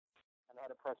how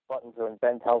to press buttons, and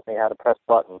Ben tells me how to press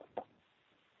buttons.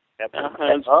 Yep.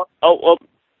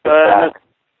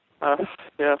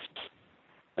 Yes.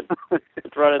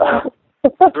 It's right.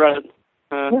 It's right.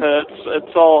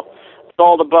 It's all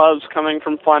the buzz coming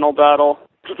from Final Battle.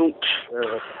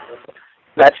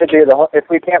 That should be if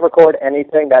we can't record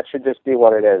anything, that should just be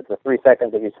what it is. The 3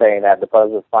 seconds of you saying that, the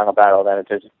buzz is Final Battle, then it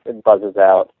buzzes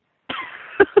out.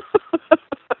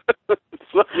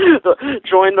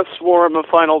 Join the swarm of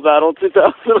Final Battle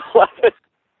 2011.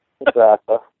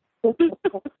 Exactly.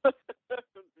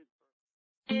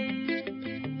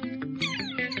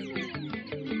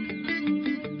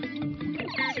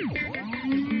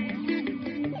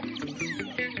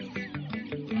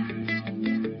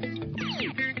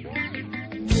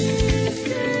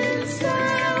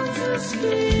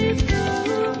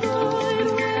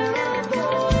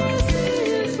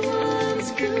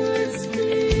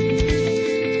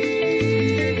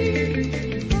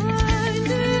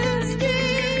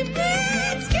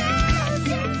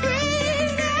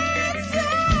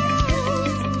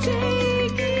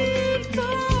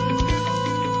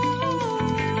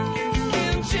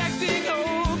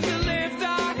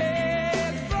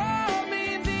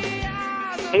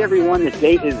 Hey everyone, the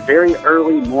date is very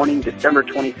early morning, December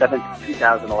 27th,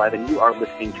 2011. You are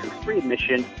listening to Free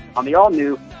Admission on the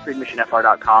all-new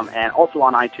freeadmissionfr.com and also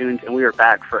on iTunes, and we are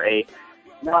back for a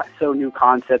not-so-new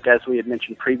concept as we had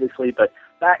mentioned previously, but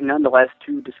back nonetheless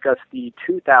to discuss the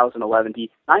 2011,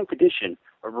 the 9th edition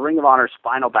of Ring of Honor's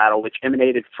Final Battle, which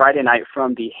emanated Friday night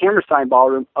from the Hammerstein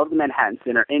Ballroom of the Manhattan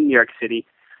Center in New York City.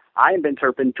 I am Ben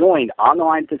Turpin, joined on the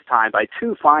line at this time by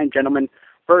two fine gentlemen.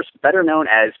 First, better known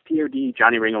as POD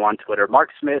Johnny Ringo on Twitter, Mark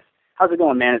Smith. How's it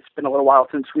going, man? It's been a little while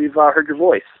since we've heard your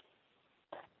voice.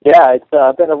 Yeah, it's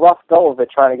been a rough go of it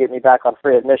trying to get me back on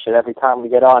Free Admission. Every time we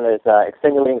get on is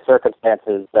extenuating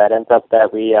circumstances that ends up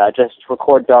that we just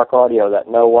record dark audio that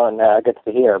no one gets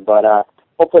to hear. But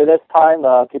hopefully this time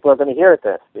people are going to hear it.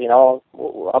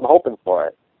 I'm hoping for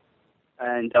it.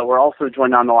 And we're also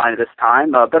joined on the line at this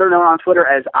time, better known on Twitter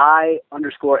as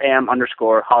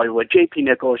I_am_Hollywood, JP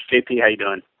Nichols. JP, how you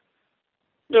doing?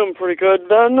 Doing pretty good,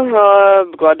 Ben.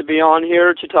 Glad to be on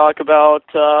here to talk about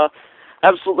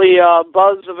absolutely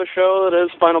buzz of a show that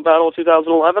is Final Battle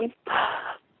 2011.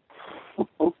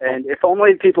 And if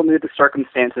only people knew the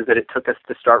circumstances that it took us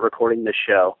to start recording this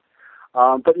show.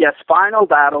 But yes, Final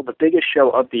Battle, the biggest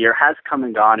show of the year, has come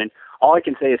and gone, and all I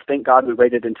can say is thank God we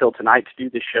waited until tonight to do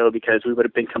this show because we would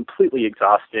have been completely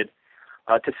exhausted,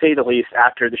 to say the least,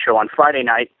 after the show on Friday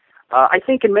night. I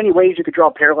think in many ways you could draw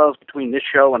parallels between this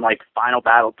show and like Final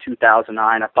Battle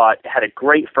 2009. I thought it had a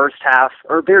great first half,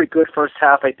 or a very good first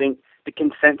half. I think the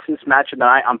consensus match of the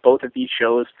night on both of these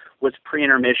shows was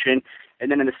pre-intermission,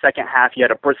 and then in the second half you had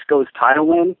a Briscoes title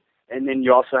win, and then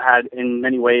you also had, in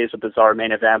many ways, a bizarre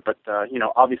main event, but,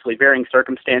 obviously varying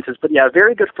circumstances. But yeah, a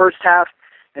very good first half,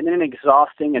 and then an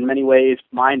exhausting, in many ways,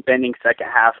 mind-bending second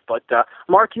half. But,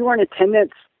 Mark, you were in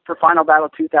attendance for Final Battle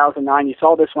 2009. You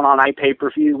saw this one on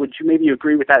iPay-per-view. Would you maybe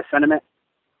agree with that sentiment?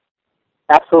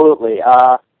 Absolutely.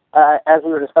 As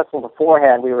we were discussing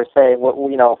beforehand, we were saying,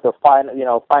 the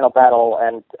Final Battle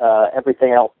and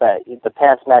everything else that the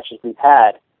past matches we've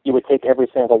had, you would take every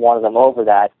single one of them over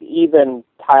that, even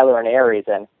Tyler and Aries,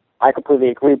 and I completely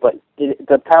agree, but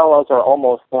the parallels are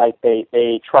almost like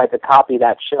they tried to copy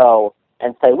that show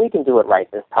and say, we can do it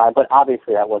right this time, but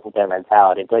obviously that wasn't their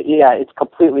mentality. But yeah, it's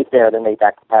completely fair to make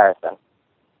that comparison.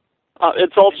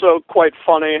 It's also quite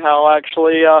funny how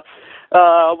actually,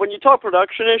 when you talk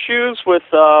production issues with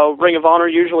Ring of Honor,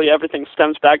 usually everything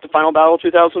stems back to Final Battle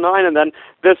 2009, and then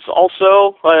this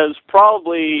also is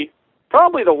probably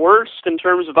the worst in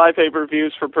terms of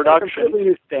iPay-per-views for production. Completely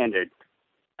new standard.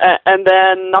 And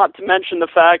then, not to mention the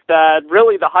fact that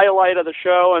really the highlight of the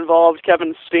show involved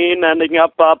Kevin Steen ending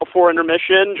up before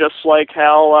intermission, just like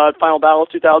how Final Battle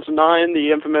 2009,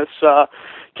 the infamous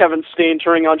Kevin Steen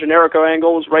turning on Generico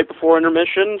angle was right before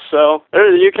intermission. So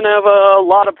you can have a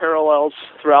lot of parallels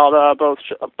throughout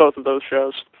both of those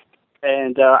shows.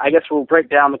 And I guess we'll break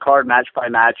down the card match by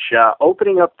match.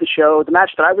 Opening up the show, the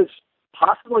match that I was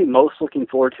possibly most looking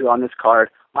forward to on this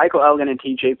card, Michael Elgin and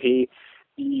TJP,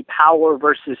 the power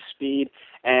versus speed,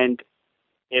 and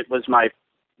it was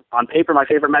on paper, my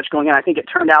favorite match going in. I think it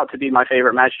turned out to be my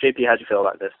favorite match. JP, how'd you feel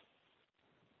about this?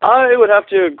 I would have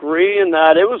to agree in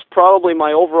that it was probably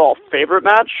my overall favorite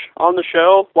match on the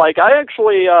show. Like, I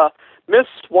actually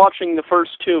missed watching the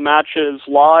first two matches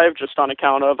live just on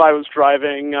account of I was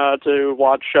driving to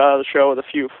watch the show with a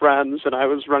few friends, and I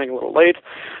was running a little late.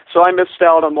 So I missed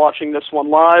out on watching this one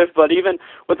live. But even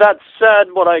with that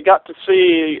said, what I got to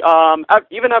see,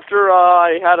 even after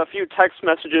I had a few text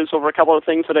messages over a couple of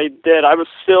things that I did, I was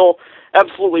still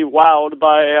absolutely wowed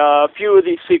by a few of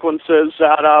these sequences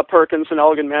that Perkins and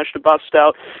Elgin managed to bust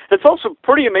out. It's also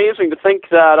pretty amazing to think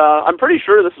that I'm pretty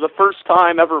sure this is the first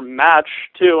time ever match,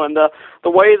 too, and the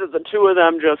way that the two of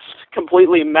them just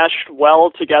completely meshed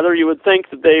well together, you would think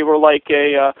that they were like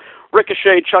a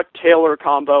Ricochet Chuck Taylor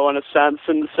combo in the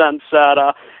sense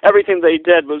that everything they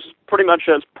did was pretty much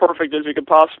as perfect as you could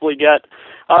possibly get.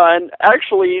 And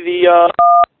actually, the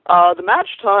match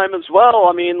time as well,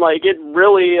 I mean, like, it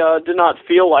really did not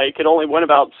feel like it only went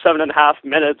about 7.5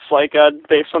 minutes, like,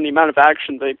 based on the amount of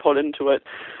action they put into it.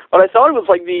 But I thought it was,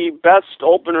 like, the best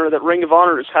opener that Ring of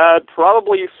Honor has had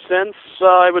probably since,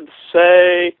 I would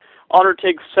say, Honor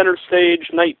Takes Center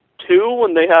Stage Night 2,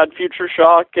 when they had Future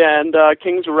Shock and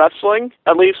Kings of Wrestling,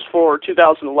 at least for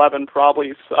 2011,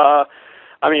 probably.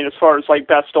 I mean, as far as, like,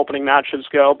 best opening matches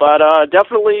go. But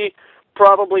definitely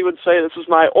probably would say this is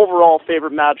my overall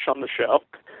favorite match on the show.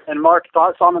 And Mark,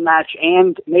 thoughts on the match,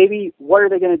 and maybe what are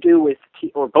they going to do with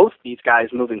or both these guys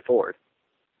moving forward?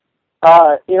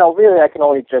 Really, I can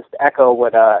only just echo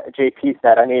what JP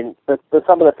said. I mean,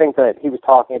 some of the things that he was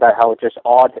talking about, how it just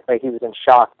awed, like, he was in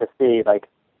shock to see, like,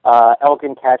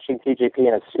 Elgin catching TJP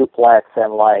in a suplex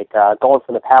and, like, going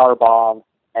for the power bomb,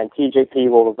 and TJP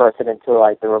will reverse it into,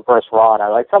 like, the reverse Rana.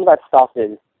 Like, some of that stuff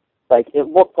is, like, it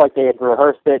looked like they had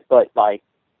rehearsed it, but, like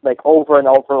over and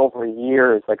over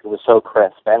years, like, it was so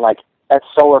crisp. And, like, that's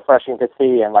so refreshing to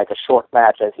see in, like, a short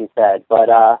match, as he said. But,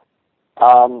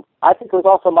 I think it was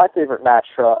also my favorite match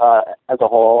as a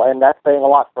whole, and that's saying a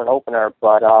lot for an opener.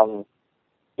 But,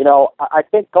 I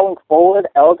think going forward,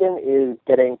 Elgin is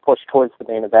getting pushed towards the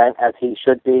main event, as he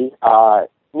should be.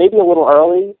 Maybe a little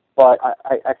early, but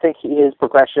I think his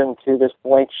progression to this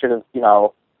point should have,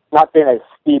 not been as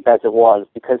steep as it was,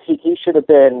 because he should have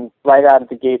been right out of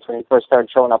the gates when he first started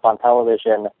showing up on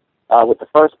television with the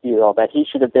first deal, that he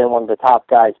should have been one of the top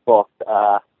guys booked,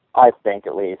 I think,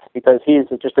 at least, because he's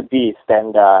just a beast.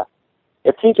 And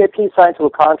if TJP signed to a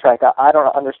contract, I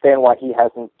don't understand why he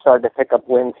hasn't started to pick up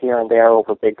wins here and there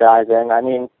over big guys. And, I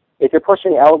mean, if you're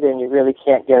pushing Elgin, you really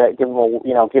can't give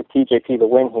TJP the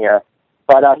win here.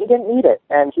 But he didn't need it,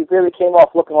 and he really came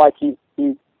off looking like he's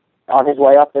on his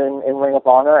way up in Ring of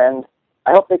Honor, and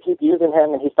I hope they keep using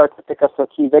him and he starts to pick up some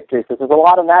key victories, because there's a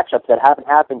lot of matchups that haven't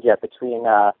happened yet between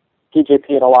TJP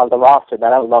and a lot of the roster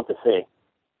that I would love to see.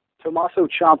 Tommaso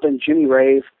Ciampa and Jimmy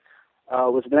Rave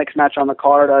was the next match on the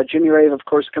card. Jimmy Rave, of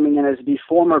course, coming in as the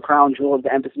former crown jewel of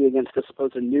the Embassy against the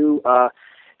supposed new.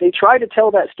 They tried to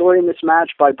tell that story in this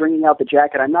match by bringing out the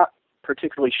jacket. I'm not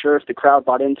particularly sure if the crowd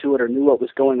bought into it or knew what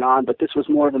was going on, but this was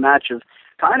more of a match of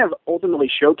kind of ultimately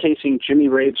showcasing Jimmy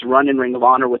Rave's run in Ring of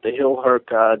Honor with the heel hook,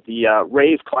 the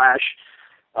Rave Clash,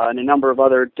 and a number of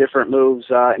other different moves.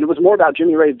 And it was more about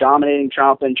Jimmy Rave dominating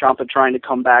Ciampa and Ciampa trying to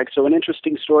come back. So an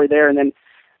interesting story there. And then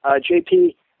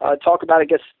JP, talk about, I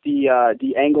guess,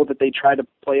 the angle that they tried to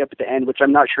play up at the end, which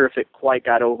I'm not sure if it quite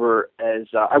got over as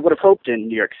I would have hoped in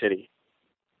New York City.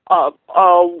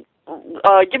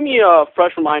 Give me a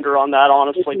fresh reminder on that,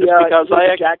 honestly, just because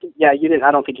yeah, you didn't.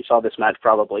 I don't think you saw this match,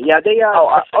 probably. Yeah, they.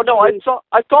 I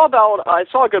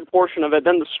saw a good portion of it.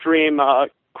 Then the stream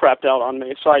crapped out on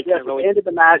me, so I can't really. At the end of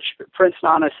the match, Prince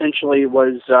Nana essentially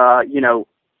was,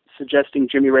 suggesting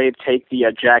Jimmy Rave take the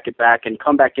jacket back and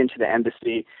come back into the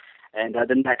Embassy, and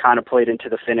then that kind of played into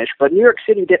the finish. But New York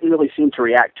City didn't really seem to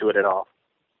react to it at all.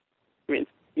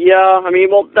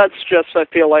 Well, that's just, I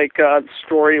feel like, the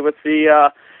story with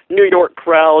the New York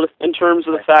crowd, in terms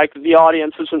of the fact that the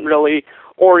audience isn't really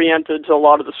oriented to a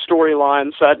lot of the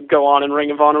storylines that go on in Ring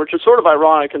of Honor, which is sort of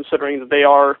ironic considering that they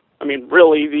are,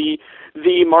 really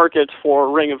the market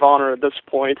for Ring of Honor at this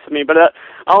point. But I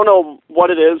don't know what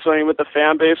it is, with the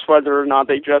fan base, whether or not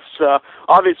they just,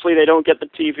 obviously they don't get the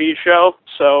TV show,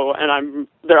 so, and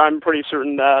I'm pretty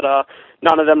certain that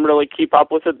none of them really keep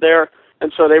up with it there,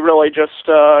 and so they really just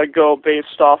go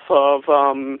based off of,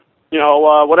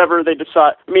 whatever they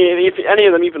decide. If any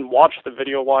of them even watch the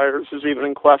video wires is even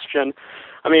in question.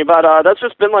 But that's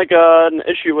just been like an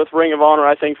issue with Ring of Honor,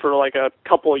 I think, for like a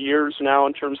couple of years now,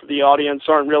 in terms of the audience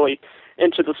aren't really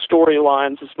into the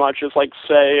storylines as much as, like,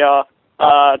 say,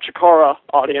 Chikara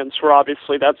audience, where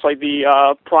obviously that's like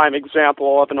the prime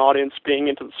example of an audience being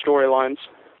into the storylines.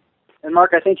 And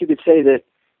Mark, I think you could say that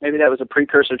maybe that was a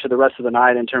precursor to the rest of the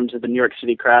night in terms of the New York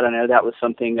City crowd. I know that was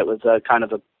something that was kind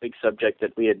of a big subject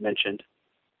that we had mentioned.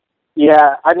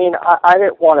 Yeah, I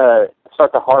didn't want to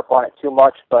start to harp on it too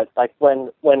much, but like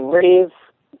when Rave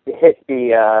hit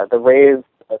the Rave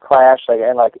Clash,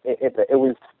 it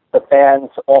was, the fans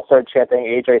all started chanting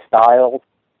AJ Styles.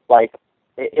 Like,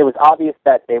 it was obvious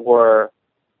that they were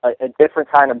a different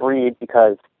kind of breed,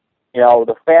 because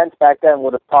the fans back then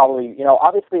would have probably,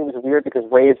 obviously it was weird because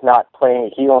Ray's not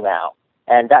playing a heel now.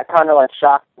 And that kind of like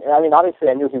shocked. I mean, obviously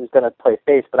I knew he was going to play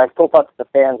face, but I still thought that the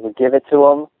fans would give it to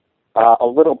him a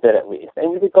little bit at least.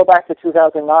 And you could go back to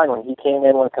 2009 when he came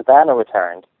in when Cabana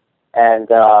returned. And,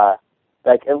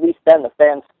 at least then the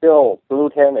fans still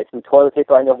booed him. They threw toilet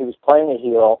paper. I know he was playing a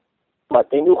heel, but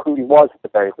they knew who he was at the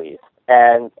very least.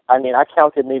 And, I mean, I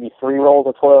counted maybe 3 rolls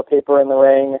of toilet paper in the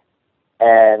ring.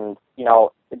 And,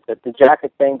 the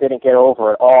jacket thing didn't get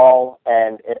over at all.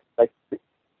 And,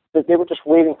 they were just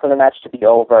waiting for the match to be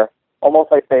over.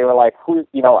 Almost like they were like,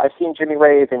 I've seen Jimmy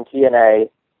Rave in TNA,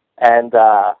 and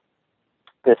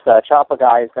this Ciampa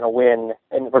guy is going to win,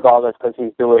 and regardless, because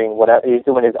he's doing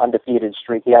his undefeated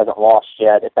streak. He hasn't lost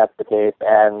yet, if that's the case.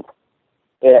 And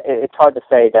it's hard to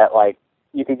say that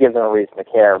you could give them a reason to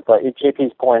care. But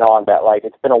JP's point on that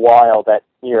it's been a while that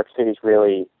New York City's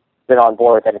really been on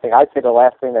board with anything. I'd say the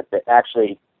last thing that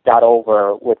actually got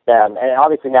over with them, and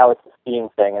obviously now it's the Steam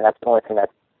thing, and that's the only thing that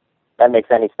makes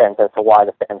any sense as to why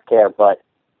the fans care. But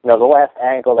the last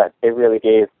angle that they really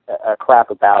gave a crap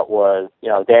about was,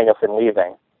 Danielson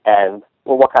leaving. And,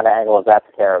 well, what kind of angle is that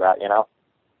to care about,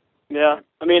 Yeah.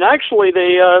 I mean, actually,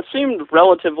 they seemed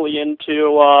relatively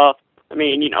into,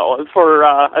 for,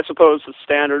 I suppose, the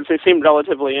standards, they seemed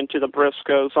relatively into the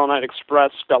Briscoes All Night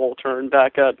Express double turn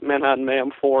back at Manhattan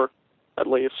Mayhem 4, at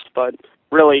least. But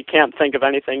really can't think of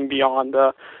anything beyond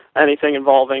anything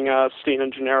involving Steen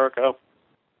and Generico.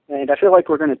 And I feel like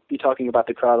we're going to be talking about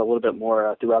the crowd a little bit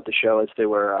more throughout the show, as they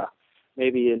were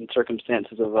maybe in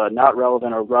circumstances of not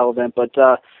relevant or relevant. But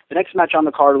the next match on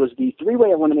the card was the 3-way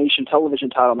elimination television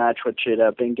title match, which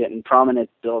had been getting prominent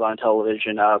build on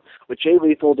television, with Jay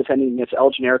Lethal defending against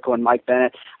El Generico and Mike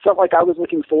Bennett. Felt like I was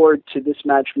looking forward to this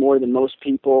match more than most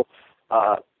people,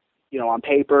 on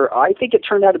paper. I think it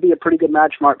turned out to be a pretty good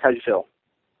match. Mark, how do you feel?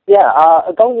 Yeah,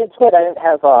 going into it, I didn't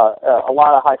have a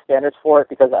lot of high standards for it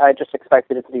because I just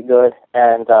expected it to be good.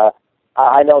 And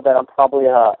I know that I'm probably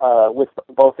with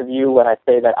both of you when I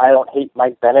say that I don't hate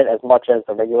Mike Bennett as much as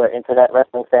the regular internet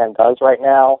wrestling fan does right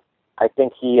now. I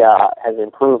think he has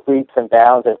improved leaps and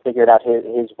bounds and figured out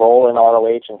his role in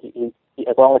ROH. And he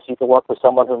as long as he can work with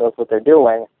someone who knows what they're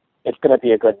doing, it's going to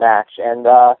be a good match. And,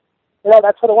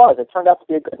 that's what it was. It turned out to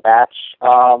be a good match.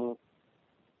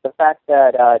 The fact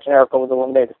that Generico was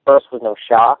eliminated first was no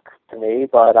shock to me,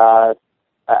 but I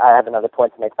have another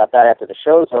point to make about that after the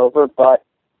show's over. But,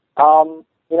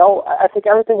 I think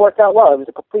everything worked out well. It was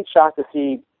a complete shock to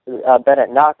see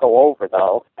Bennett not go over,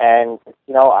 though. And,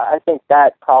 I think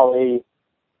that probably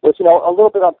was, a little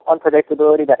bit of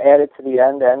unpredictability that added to the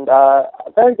end. And a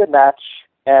very good match.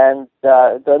 And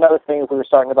another thing is we were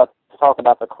starting to talk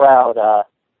about the crowd.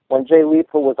 When Jay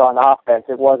Lethal was on offense,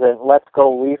 it wasn't "Let's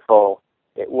go Lethal."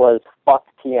 It was "Fuck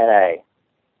TNA."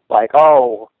 Like,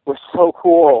 oh, we're so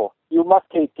cool. You must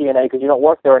hate TNA because you don't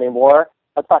work there anymore.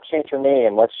 Let's not change your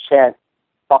name. Let's chant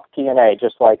 "Fuck TNA."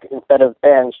 Just like instead of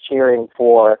fans cheering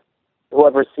for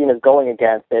whoever Cena's going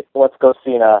against, it's "Let's go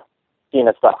Cena.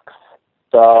 Cena sucks."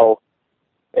 So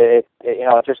it's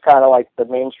just kind of like the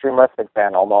mainstream wrestling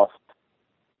fan almost.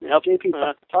 Yep.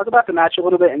 JP, talk about the match a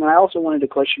little bit, and then I also wanted to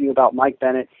question you about Mike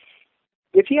Bennett.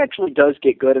 If he actually does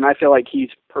get good, and I feel like he's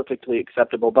perfectly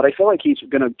acceptable, but I feel like he's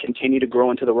going to continue to grow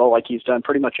into the role like he's done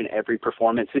pretty much in every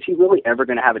performance, is he really ever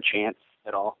going to have a chance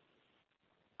at all?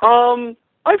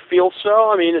 I feel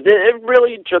so. I mean, it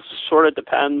really just sort of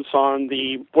depends on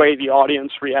the way the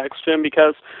audience reacts to him,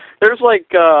 because there's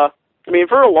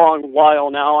for a long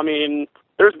while now,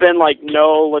 there's been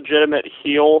no legitimate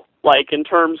heel, in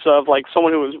terms of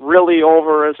someone who was really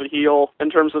over as a heel,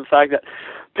 in terms of the fact that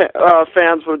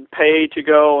fans would pay to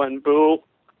go and boo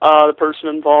the person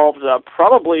involved.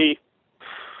 Probably,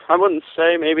 I wouldn't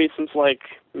say maybe since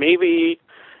maybe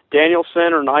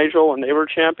Danielson or Nigel when they were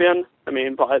champion.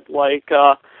 But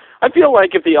I feel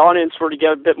like if the audience were to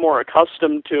get a bit more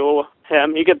accustomed to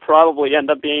him, he could probably end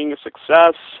up being a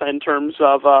success in terms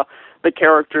of the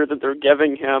character that they're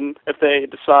giving him if they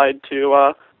decide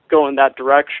to go in that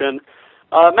direction.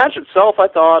 Match itself, I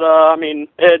thought,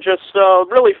 it just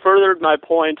really furthered my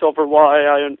point over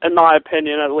why, in my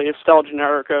opinion at least, El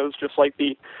Generico is just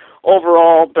the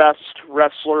overall best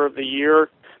wrestler of the year,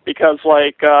 because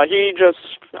he just,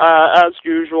 as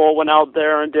usual, went out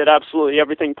there and did absolutely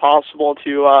everything possible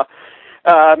to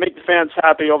make the fans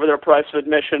happy over their price of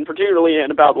admission, particularly in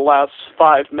about the last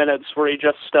 5 minutes where he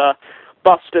just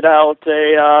busted out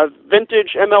a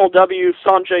vintage MLW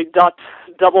Sanjay Dutt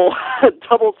double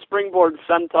springboard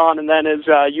senton, and then his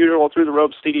usual through the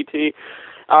ropes DDT.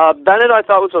 Bennett I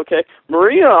thought was okay.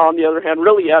 Maria, on the other hand,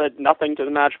 really added nothing to the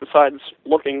match besides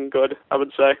looking good, I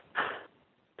would say.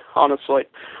 honestly.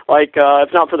 Like, if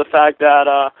not for the fact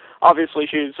that, obviously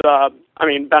she's,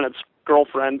 Bennett's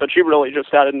girlfriend, but she really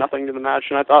just added nothing to the match,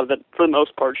 and I thought that for the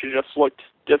most part she just looked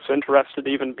disinterested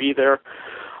to even be there.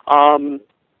 And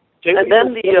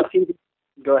then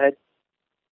Go ahead.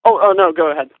 Oh, no,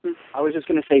 go ahead. I was just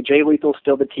going to say Jay Lethal's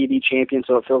still the TV champion,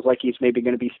 so it feels like he's maybe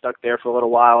going to be stuck there for a little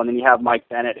while. And then you have Mike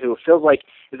Bennett, who feels like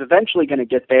is eventually going to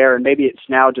get there, and maybe it's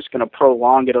now just going to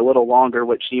prolong it a little longer,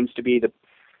 which seems to be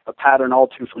a pattern all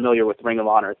too familiar with Ring of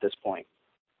Honor at this point.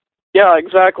 Yeah,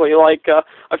 exactly. Like,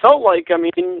 I felt like,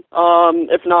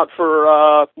 if not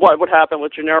for what would happen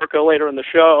with Generico later in the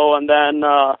show, and then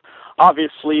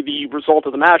obviously the result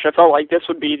of the match, I felt like this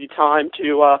would be the time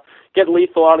to get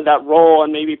Lethal out of that role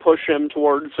and maybe push him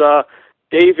towards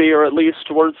Davey, or at least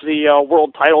towards the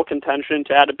world title contention,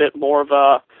 to add a bit more of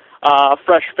a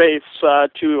fresh face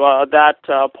to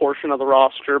that portion of the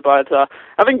roster. But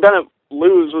having Bennett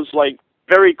lose was, like,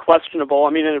 very questionable. I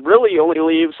mean, it really only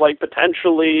leaves, like,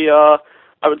 potentially, I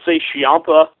would say,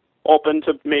 Ciampa open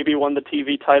to maybe win the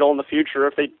TV title in the future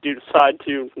if they do decide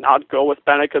to not go with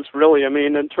Bennett, because really, I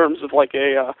mean, in terms of, like,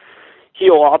 a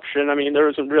heel option, I mean, there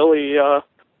isn't really a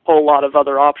whole lot of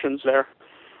other options there.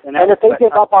 And if they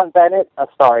give up on Bennett,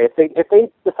 if they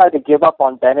decide to give up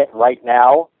on Bennett right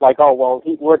now, like, oh, well,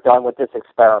 we're done with this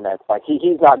experiment. Like,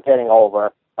 he's not getting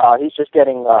over. He's just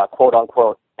getting,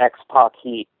 quote-unquote, X-Pac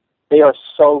heat. They are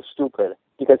so stupid,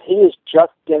 because he is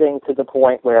just getting to the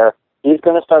point where he's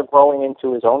going to start growing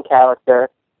into his own character.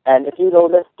 And if you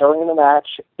notice, during the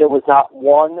match, there was not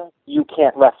one "you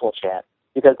can't wrestle" chant,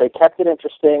 because they kept it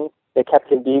interesting. They kept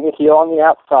him being a heel on the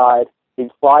outside. He'd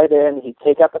slide in, he'd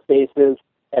take out the faces,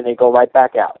 and they'd go right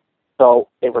back out. So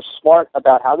they were smart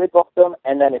about how they booked him.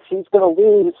 And then if he's going to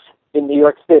lose in New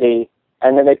York City,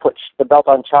 and then they put the belt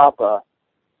on Ciampa,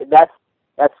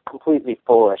 that's completely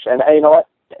foolish. And you know what?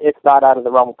 It's not out of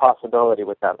the realm of possibility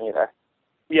with them either.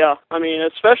 Yeah, I mean,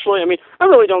 especially, I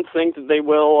really don't think that they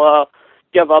will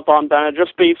give up on Bennett,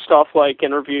 just based off, like,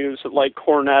 interviews that, like,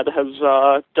 Cornette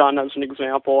has done as an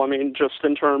example. I mean, just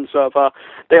in terms of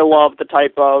they love the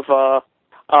type of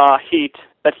heat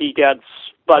that he gets,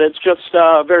 but it's just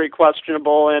very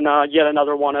questionable, and yet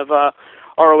another one of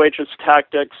ROH's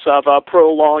tactics of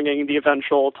prolonging the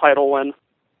eventual title win.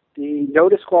 The no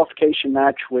disqualification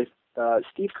match with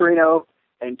Steve Corino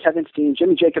and Kevin Steen.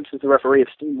 Jimmy Jacobs is the referee. If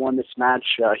Steen won this match,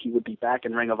 he would be back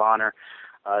in Ring of Honor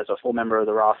as a full member of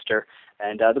the roster.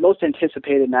 And the most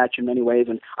anticipated match in many ways.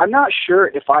 And I'm not sure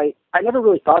if I never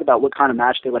really thought about what kind of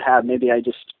match they would have. Maybe I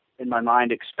just, in my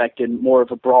mind, expected more of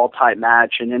a brawl-type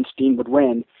match, and then Steen would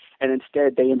win. And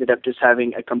instead, they ended up just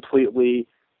having a completely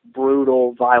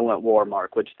brutal, violent war.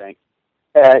 Mark, what do you think?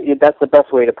 That's the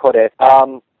best way to put it.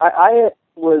 I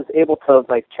was able to,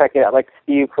 like, check it out, like,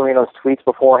 Steve Corino's tweets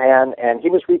beforehand, and he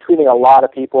was retweeting a lot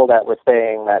of people that were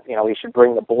saying that, you know, he should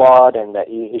bring the blood, and that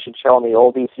he should show him the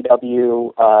old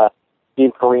ECW,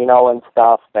 Steve Corino and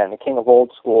stuff, and the King of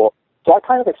Old School. So I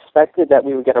kind of expected that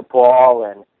we would get a brawl,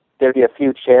 and there'd be a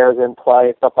few chairs in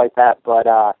play, stuff like that, but,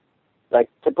 like,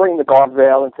 to bring the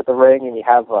guardrail into the ring and you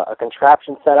have a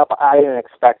contraption set up, I didn't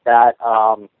expect that.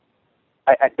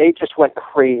 They just went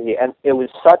crazy, and it was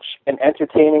such an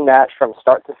entertaining match from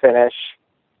start to finish,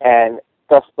 and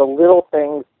just the little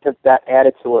things that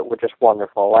added to it were just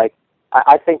wonderful. Like,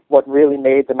 I think what really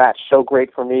made the match so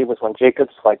great for me was when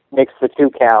Jacobs, like, makes the 2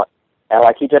 count, and,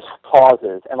 like, he just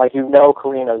pauses, and, like, you know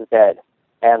Corino's dead,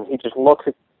 and he just looks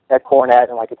at Cornette,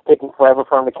 and, like, it's taking forever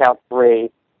for him to count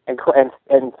 3, and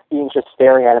Steen's just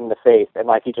staring at him in the face, and,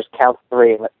 like, he just counts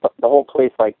 3, and the whole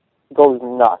place, like, goes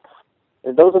nuts.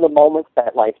 Those are the moments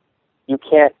that, like, you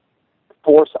can't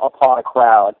force upon a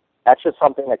crowd. That's just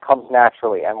something that comes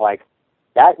naturally. And, like,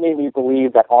 that made me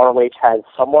believe that ROH has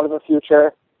somewhat of a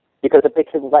future, because if they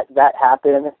can let that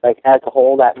happen, like, as a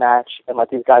whole, that match, and let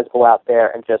these guys go out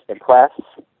there and just impress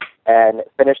and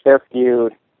finish their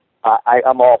feud,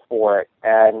 I'm all for it.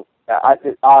 And,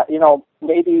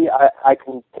 maybe I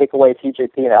can take away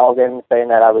TJP and Elgin saying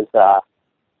that that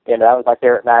was my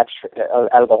favorite match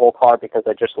out of the whole card, because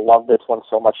I just love this one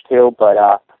so much too.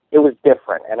 But it was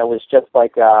different, and it was just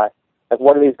like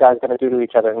what are these guys going to do to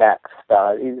each other next?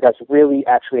 These guys really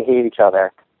actually hate each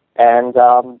other, and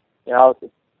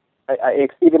it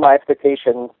exceeded my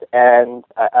expectations, and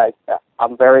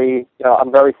I'm very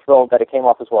thrilled that it came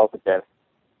off as well as it did.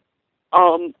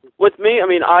 With me,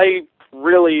 I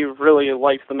really, really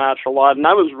liked the match a lot, and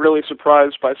I was really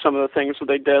surprised by some of the things that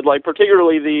they did, like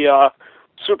particularly the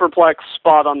superplex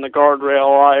spot on the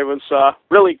guardrail. I was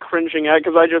really cringing at,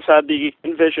 because I just had the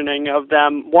envisioning of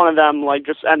one of them, like,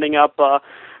 just ending up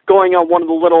going on one of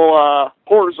the little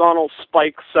horizontal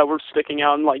spikes that were sticking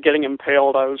out and like getting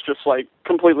impaled. I was just like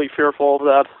completely fearful of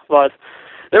that. But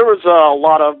there was a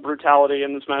lot of brutality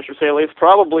in this match, to say the least.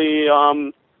 Probably,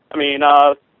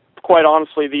 quite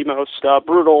honestly, the most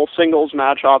brutal singles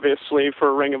match, obviously,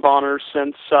 for Ring of Honor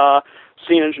since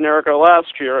Cena and Generico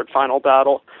last year at Final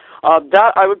Battle.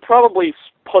 That I would probably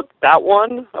put that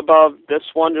one above this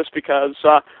one, just because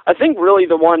I think really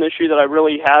the one issue that I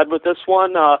really had with this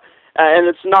one, and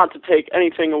it's not to take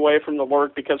anything away from the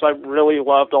work, because I really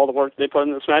loved all the work they put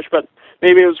in this match, but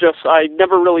maybe it was just I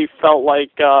never really felt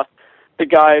like the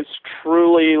guys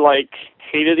truly like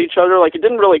hated each other. Like, it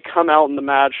didn't really come out in the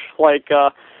match like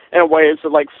in ways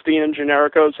that like Steen and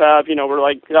Genericos have, you know, where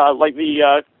like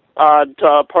the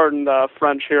pardon the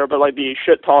French here, but like the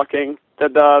shit talking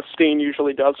that Steen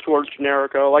usually does towards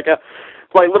Generico, like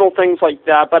little things like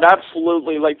that. But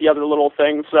absolutely, like the other little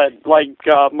things that like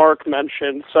Mark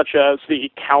mentioned, such as the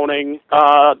counting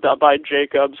by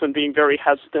Jacobs and being very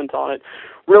hesitant on it,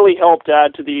 really helped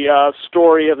add to the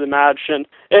story of the match. And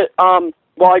it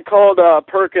while I called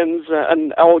Perkins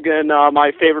and Elgin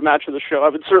my favorite match of the show, I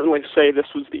would certainly say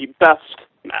this was the best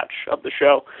match of the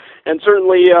show, and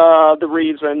certainly the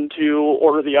reason to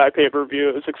order the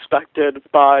iPay-per-view is expected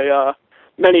by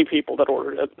many people that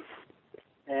ordered it.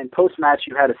 And post-match,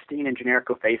 you had a Steen and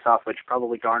Generico face-off, which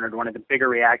probably garnered one of the bigger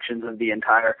reactions of the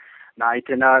entire night.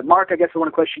 And Mark, I guess I want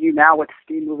to question you now with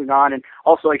Steen moving on, and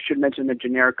also I should mention the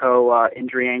Generico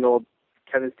injury angle.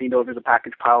 Kevin Steen delivers a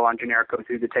package pile on Generico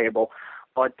through the table.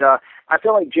 But I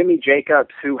feel like Jimmy Jacobs,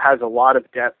 who has a lot of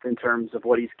depth in terms of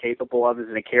what he's capable of as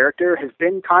a character, has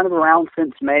been kind of around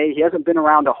since May. He hasn't been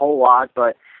around a whole lot,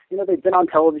 but you know, they've been on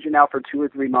television now for 2 or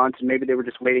 3 months, and maybe they were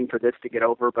just waiting for this to get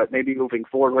over. But maybe moving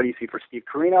forward, what do you see for Steve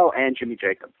Corino and Jimmy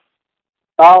Jacobs?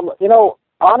 You know,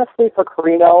 honestly, for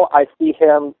Corino, I see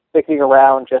him sticking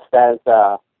around just as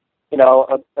a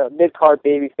mid-card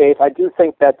babyface. I do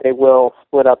think that they will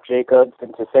split up Jacobs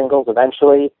into singles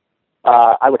eventually.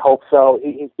 I would hope so.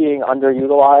 He's being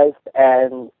underutilized,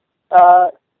 and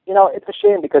it's a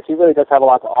shame because he really does have a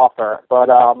lot to offer. But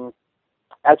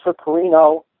as for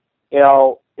Corino, you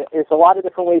know, there's a lot of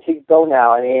different ways he could go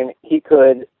now. I mean,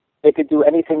 they could do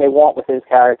anything they want with his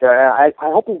character, and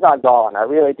I hope he's not gone. I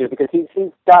really do, because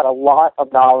he's got a lot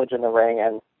of knowledge in the ring,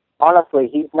 and honestly,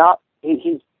 he's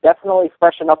definitely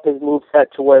freshened up his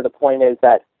moveset to where the point is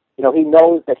that, you know, he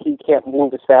knows that he can't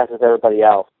move as fast as everybody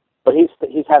else. But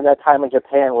he's had that time in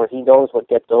Japan where he knows what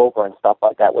gets over and stuff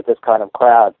like that with this kind of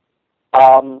crowd.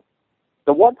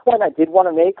 The one point I did want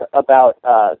to make about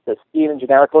the Steen and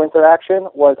Generico interaction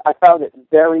was I found it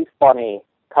very funny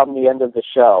come the end of the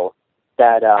show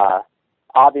that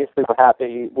obviously we're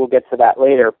happy, we'll get to that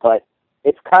later, but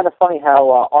it's kind of funny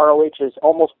how ROH is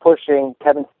almost pushing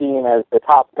Kevin Steen as the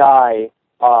top guy,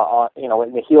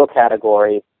 in the heel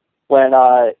category when,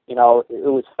 it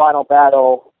was Final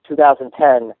Battle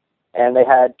 2010, and they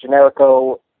had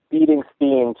Generico beating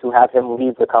Steen to have him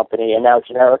leave the company, and now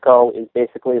Generico is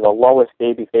basically the lowest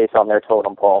babyface on their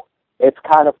totem pole. It's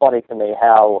kind of funny to me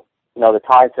how, the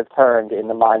tides have turned in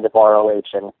the mind of ROH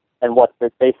and what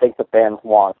they think the fans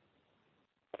want.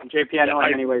 JP, I know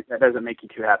in many ways that doesn't make you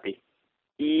too happy.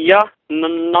 Yeah,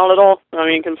 not at all. I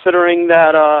mean, considering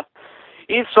that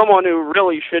he's someone who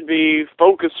really should be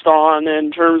focused on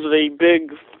in terms of a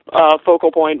big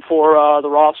focal point for the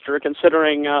roster,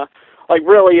 considering, I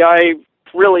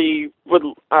really would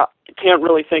can't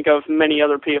really think of many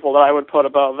other people that I would put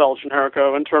above El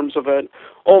Generico in terms of an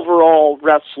overall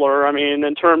wrestler. I mean,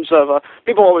 in terms of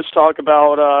people always talk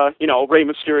about Rey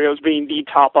Mysterio as being the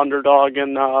top underdog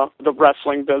in the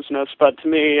wrestling business, but to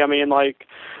me, I mean, like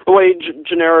the way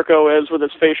Generico is with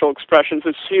his facial expressions,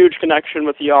 his huge connection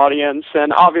with the audience,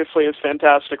 and obviously his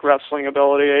fantastic wrestling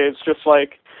ability, it's just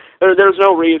like there's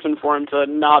no reason for him to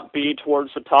not be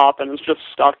towards the top, and is just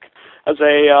stuck as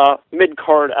a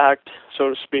mid-card act, so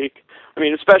to speak. I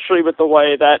mean, especially with the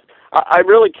way that I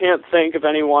really can't think of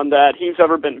anyone that he's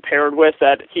ever been paired with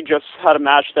that he just had a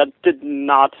match that did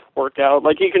not work out.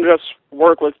 Like, he can just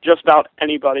work with just about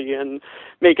anybody and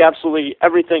make absolutely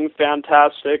everything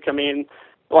fantastic. I mean,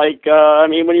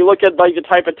 when you look at like the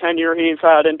type of tenure he's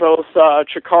had in both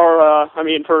Chikara,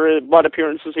 for what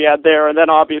appearances he had there, and then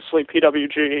obviously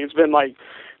PWG, he's been like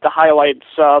the highlights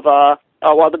of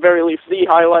at the very least,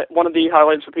 one of the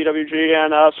highlights of PWG,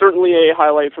 and certainly a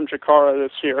highlight from Chikara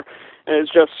this year. And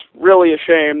it's just really a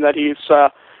shame that he's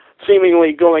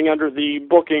seemingly going under the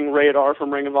booking radar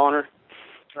from Ring of Honor.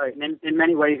 Right, and in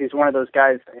many ways, he's one of those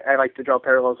guys, I like to draw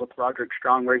parallels with Roderick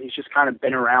Strong, where he's just kind of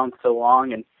been around so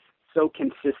long and so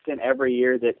consistent every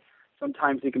year that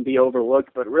sometimes he can be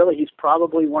overlooked, but really he's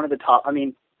probably one of the top,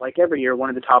 like every year, one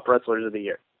of the top wrestlers of the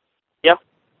year. Yeah,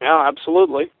 yeah,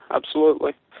 absolutely,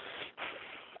 absolutely.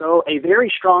 So a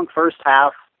very strong first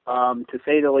half, to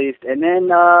say the least, and then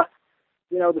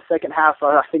the second half.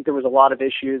 I think there was a lot of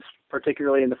issues,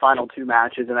 particularly in the final two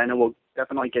matches, and I know we'll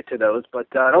definitely get to those. But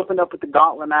it opened up with the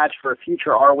gauntlet match for a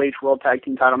future ROH World Tag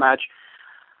Team Title match.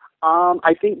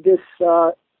 I think this.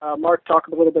 Mark, talk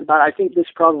a little bit about it. I think this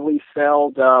probably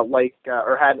failed,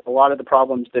 or had a lot of the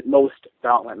problems that most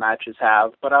gauntlet matches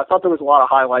have. But I thought there was a lot of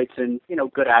highlights and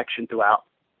good action throughout.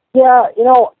 Yeah,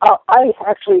 I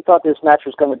actually thought this match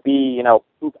was going to be,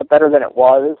 better than it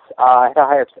was. I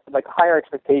had higher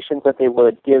expectations that they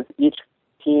would give each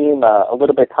team a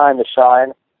little bit of time to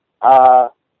shine. I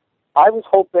was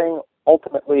hoping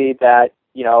ultimately that,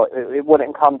 it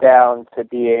wouldn't come down to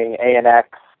being ANX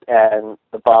and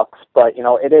the Bucks, but,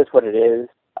 it is what it is.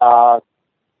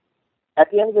 At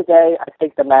the end of the day, I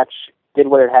think the match did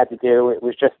what it had to do. It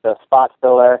was just a spot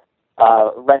filler.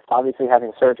 Rhett's obviously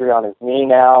having surgery on his knee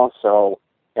now, so,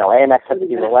 AMX had to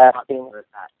be the last team.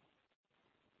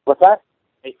 What's that?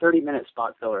 A 30-minute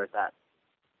spot filler at that.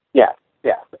 Yeah.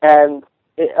 And,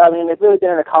 it really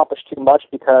didn't accomplish too much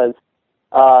because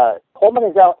Coleman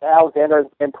and Alexander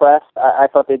impressed. I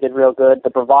thought they did real good. The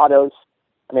Bravados,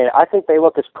 I think they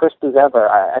look as crisp as ever.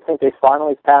 I think they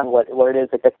finally found what it is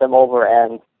that gets them over,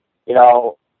 and,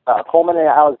 Coleman and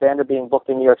Alexander being booked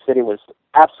in New York City was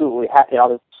absolutely happy. I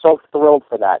was so thrilled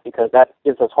for that because that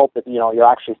gives us hope that, you'll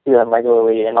actually see them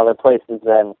regularly in other places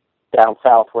than down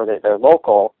south where they're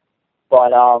local.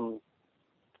 But,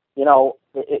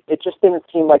 it just didn't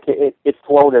seem like it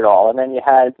flowed at all. And then you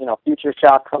had, Future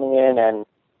Shock coming in, and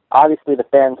obviously the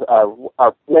fans are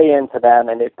way into them,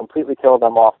 and they've completely killed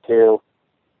them off too.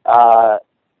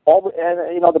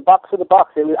 The Bucks are the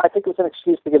Bucks. I think it was an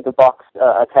excuse to give the Bucks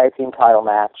a tag team title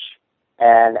match.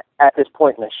 And at this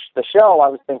point in the show, I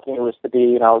was thinking it was to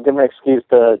be, give them an excuse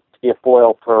to be a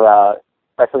foil for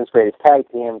Wrestling's Greatest Tag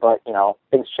Team. But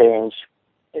things change.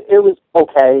 It was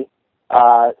okay.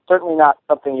 Certainly not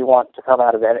something you want to come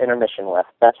out of that intermission with.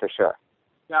 That's for sure.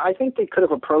 Yeah, I think they could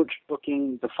have approached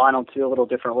booking the final two a little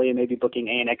differently, and maybe booking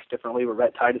ANX differently with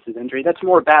Rhett Titus's injury. That's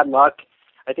more bad luck.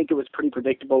 I think it was pretty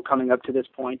predictable coming up to this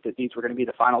point that these were going to be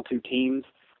the final two teams,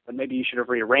 but maybe you should have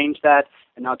rearranged that.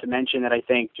 And not to mention that I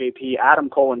think JP, Adam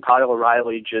Cole, and Kyle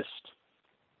O'Reilly just,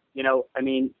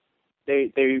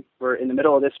 they were in the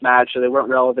middle of this match, so they weren't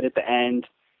relevant at the end.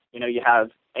 You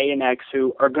have ANX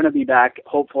who are going to be back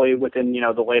hopefully within,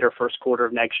 the later first quarter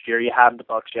of next year. You have the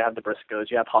Bucks, you have the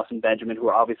Briscoes, you have Haas and Benjamin who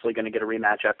are obviously going to get a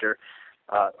rematch after,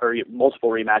 or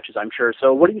multiple rematches, I'm sure.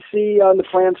 So what do you see on the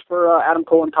plans for Adam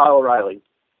Cole and Kyle O'Reilly?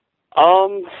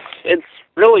 It's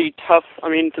really tough.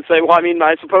 To say. Well,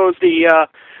 I suppose the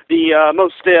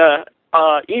most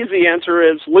easy answer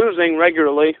is losing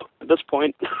regularly at this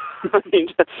point.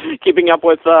 Keeping up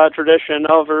with tradition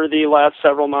over the last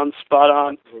several months.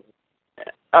 But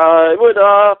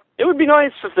it would be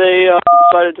nice if they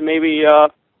decided to maybe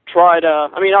try to.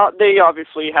 They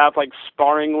obviously have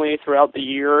sparingly throughout the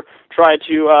year try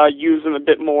to use them a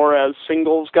bit more as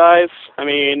singles guys.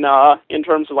 In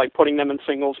terms of putting them in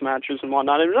singles matches and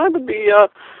whatnot. And I would be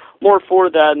more for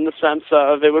that in the sense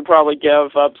of it would probably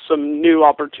give up some new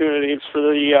opportunities for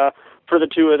the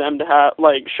two of them to have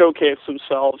showcase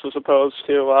themselves as opposed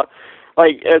to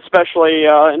especially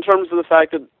in terms of the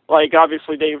fact that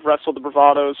obviously they've wrestled the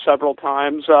Bravados several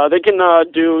times. They can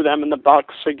do them in the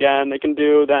Bucks again. They can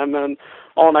do them in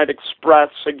All Night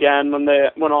Express again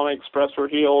when All Night Express were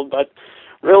healed. But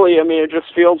really, it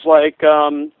just feels like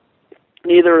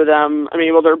neither of them.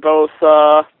 They're both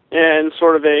in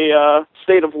sort of a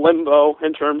state of limbo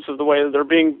in terms of the way that they're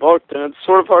being booked, and it's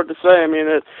sort of hard to say.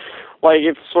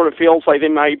 It sort of feels like they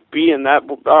might be in that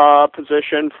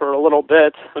position for a little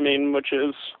bit. Which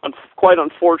is quite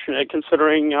unfortunate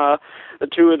considering the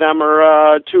two of them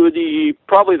are two of the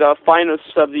probably the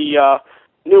finest of the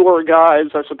newer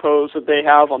guys, I suppose, that they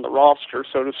have on the roster,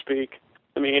 so to speak.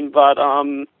 It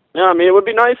would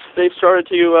be nice if they started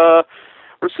to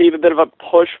receive a bit of a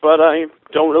push, but I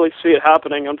don't really see it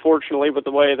happening, unfortunately, with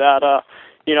the way that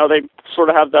they sort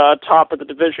of have the top of the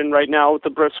division right now with the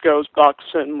Briscoes, Bucks,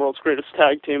 and World's Greatest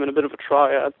Tag Team in a bit of a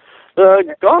triad.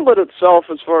 The gauntlet itself,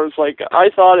 as far as, I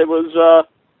thought it was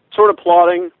sort of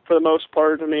plotting for the most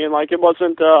part. It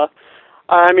wasn't,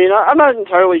 I'm not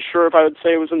entirely sure if I would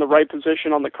say it was in the right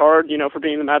position on the card, for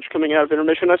being the match coming out of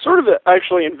intermission. I sort of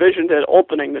actually envisioned it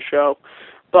opening the show.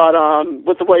 But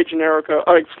with the way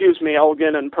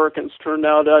Elgin and Perkins turned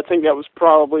out, I think that was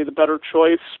probably the better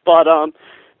choice. But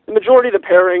the majority of the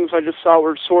pairings I just saw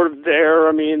were sort of there.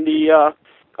 The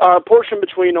portion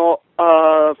between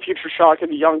Future Shock and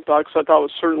the Young Bucks I thought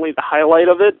was certainly the highlight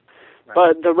of it. Right.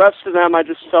 But the rest of them I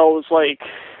just felt was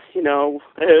it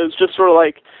was just sort of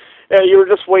like you were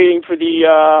just waiting for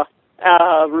the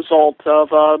result of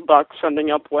Bucks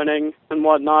ending up winning and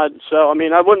whatnot. So I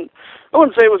mean, I wouldn't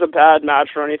say it was a bad match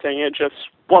or anything. It just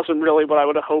wasn't really what I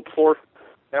would have hoped for.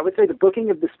 I would say the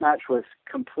booking of this match was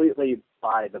completely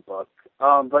by the book.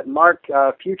 But Mark,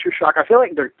 Future Shock, I feel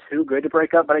like they're too good to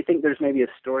break up, but I think there's maybe a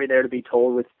story there to be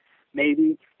told with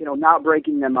maybe, not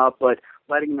breaking them up, but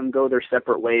letting them go their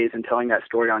separate ways and telling that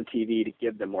story on TV to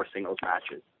give them more singles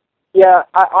matches. Yeah,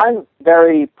 I'm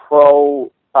very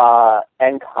pro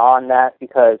and con that,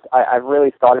 because I've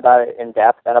really thought about it in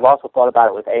depth, and I've also thought about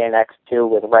it with ANX too,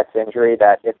 with Rhett's injury,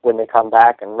 that if when they come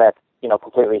back and Rhett's,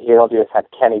 completely healed, you just had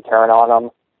Kenny turn on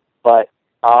him. But,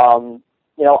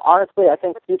 honestly, I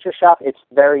think Future Shock, it's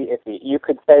very iffy. You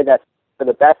could say that for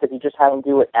the best, if you just have them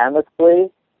do it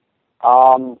amicably,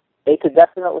 they could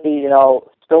definitely,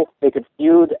 they could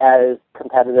feud as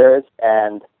competitors,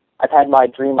 and I've had my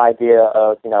dream idea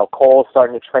of, Cole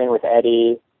starting to train with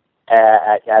Eddie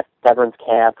at Severn's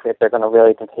camp, if they're going to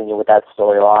really continue with that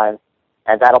storyline,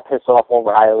 and that'll piss off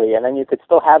O'Reilly, and then you could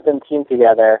still have them team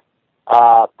together,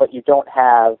 but you don't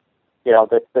have,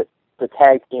 the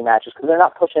tag team matches, because they're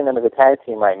not pushing them as a tag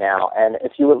team right now, and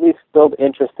if you at least build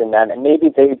interest in them, and maybe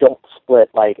they don't split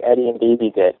like Eddie and Davey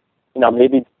did,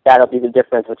 maybe that'll be the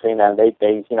difference between them. They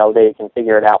can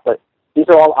figure it out, but these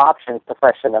are all options to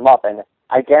freshen them up, and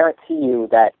I guarantee you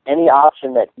that any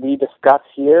option that we discuss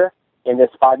here in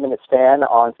this 5-minute span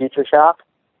on Future Shock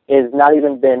is not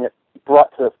even been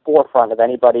brought to the forefront of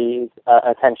anybody's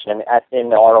attention in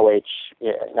the ROH,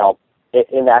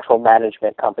 in the actual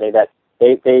management company, that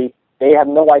they have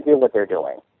no idea what they're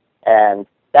doing. And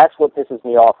that's what pisses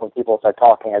me off when people start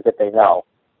talking as if they know,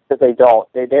 because they don't.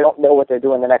 They don't know what they're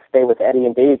doing the next day with Eddie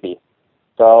and Davey.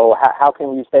 So how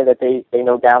can you say that they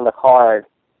know down the card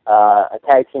a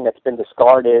tag team that's been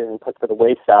discarded and put to the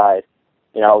wayside?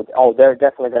 They're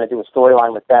definitely going to do a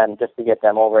storyline with them just to get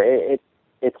them over.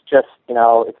 It's just,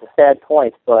 it's a sad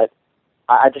point, but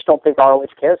I just don't think ROH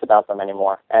cares about them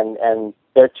anymore. And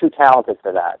they're too talented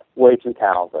for that. Way too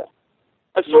talented.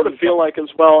 I sort of feel like as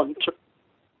well,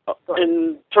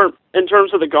 in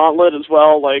terms of the gauntlet as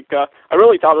well, I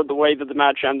really thought that the way that the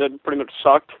match ended pretty much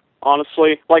sucked,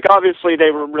 honestly. Obviously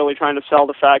they were really trying to sell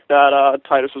the fact that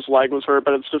Titus's leg was hurt,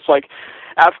 but it's just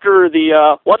after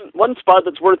the one spot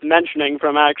that's worth mentioning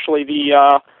from actually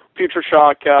the Future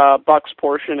Shock Bucks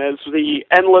portion is the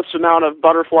endless amount of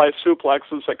butterfly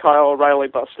suplexes that Kyle O'Reilly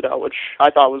busted out, which I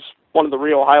thought was one of the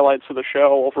real highlights of the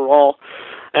show overall.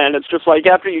 And it's just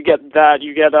after you get that,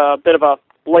 you get a bit of a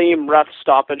lame ref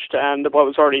stoppage to end what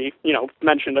was already,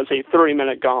 mentioned as a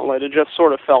 30-minute gauntlet. It just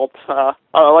sort of felt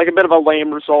like a bit of a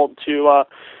lame result to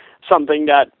something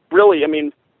that really,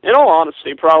 in all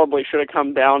honesty, probably should have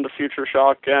come down to Future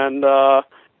Shock and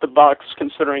the Bucks,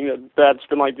 considering that that's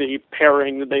been the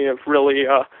pairing that they have really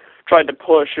tried to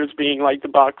push as being the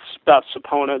Bucks' best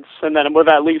opponents, and then it would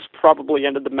have at least probably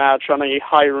ended the match on a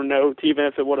higher note, even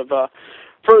if it would have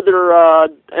further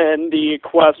in the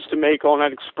quest to make All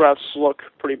Night Express look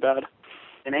pretty bad.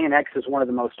 And ANX is one of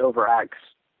the most over acts,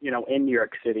 in New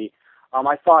York City.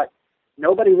 I thought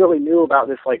nobody really knew about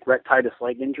this Rhett Titus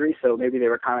leg injury, so maybe they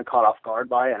were kind of caught off guard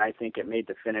by it, and I think it made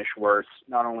the finish worse,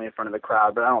 not only in front of the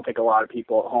crowd, but I don't think a lot of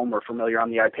people at home were familiar on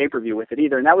the pay-per-view with it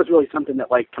either, and that was really something that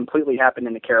completely happened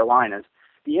in the Carolinas.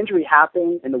 The injury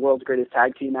happened in the World's Greatest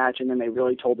Tag Team match, and then they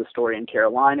really told the story in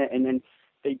Carolina, and then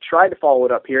they tried to follow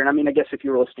it up here, and I guess if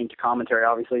you were listening to commentary,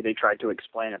 obviously they tried to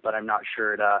explain it, but I'm not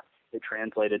sure it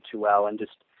translated too well, and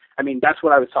that's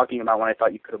what I was talking about when I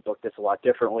thought you could have booked this a lot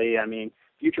differently.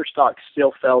 Future Shock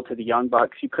still fell to the Young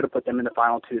Bucks. You could have put them in the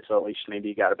final two, so at least maybe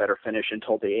you got a better finish and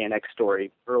told the ANX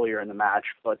story earlier in the match.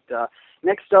 But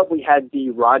next up, we had the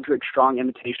Roderick Strong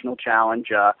Invitational Challenge,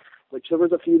 which there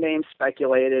was a few names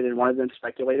speculated, and one of them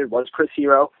speculated was Chris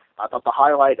Hero. I thought the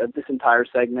highlight of this entire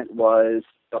segment was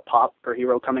the pop for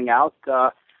Hero coming out.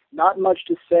 Not much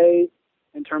to say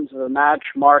in terms of the match.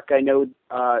 Mark, I know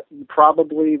you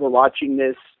probably were watching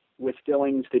this with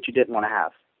feelings that you didn't want to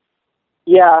have.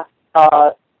 Yeah.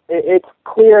 It's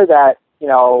clear that,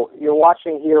 you're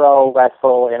watching Hero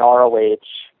wrestle in ROH,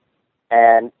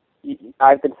 and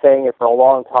I've been saying it for a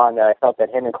long time that I felt that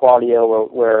him and Claudio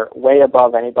were way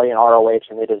above anybody in ROH,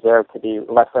 and they deserved to be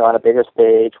wrestling on a bigger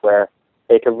stage where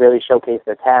they could really showcase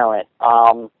their talent.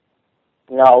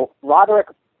 Roderick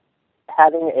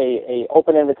having a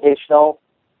open invitational,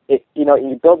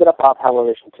 you build it up off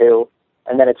television too,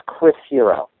 and then it's Chris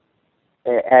Hero,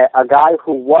 a guy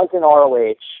who was in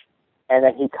ROH, and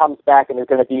then he comes back and is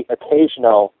going to be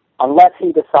occasional, unless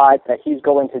he decides that he's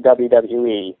going to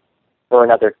WWE for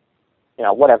another,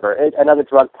 whatever, another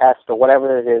drug test or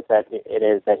whatever it is that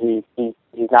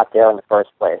he's not there in the first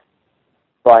place.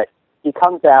 But he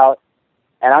comes out,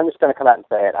 and I'm just going to come out and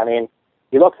say it. I mean,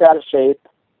 he looks out of shape.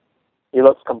 He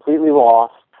looks completely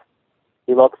lost.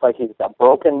 He looks like he's a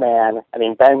broken man. I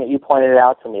mean, Ben, you pointed it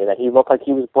out to me that he looked like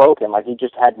he was broken, like he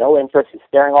just had no interest. He's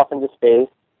staring off into space.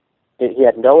 He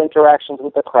had no interactions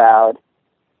with the crowd.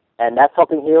 And that's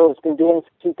something Hero's been doing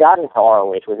since he got into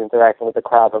ROH, was interacting with the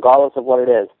crowd, regardless of what it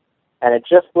is. And it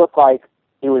just looked like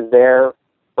he was there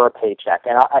for a paycheck.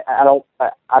 And I don't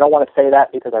want to say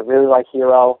that because I really like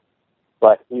Hero,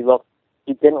 but he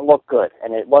didn't look good,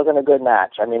 and it wasn't a good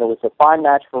match. I mean, it was a fine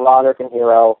match for Roderick and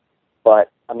Hero, but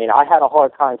I mean, I had a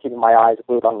hard time keeping my eyes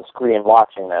glued on the screen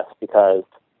watching this because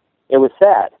it was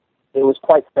sad. It was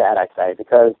quite sad, I'd say,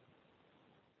 because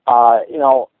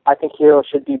I think Hero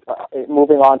should be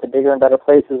moving on to bigger and better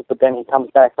places, but then he comes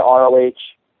back to ROH.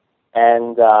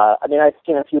 And, I mean, I've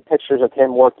seen a few pictures of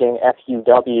him working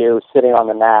FUW, sitting on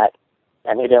the mat,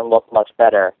 and he didn't look much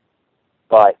better.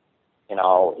 But,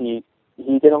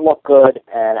 he didn't look good.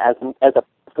 And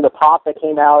for the pop that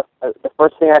came out, the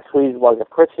first thing I tweeted was, if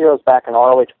Chris Hero's back in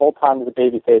ROH full-time as a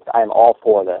babyface, I am all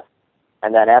for this.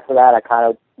 And then after that, I kind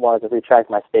of wanted to retract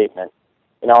my statement.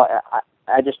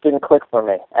 I just didn't click for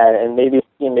me. And maybe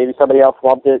somebody else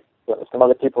loved it. Some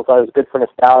other people thought it was good for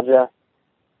nostalgia.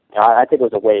 I think it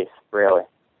was a waste, really.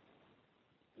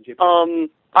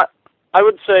 I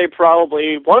would say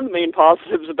probably one of the main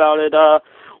positives about it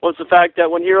was the fact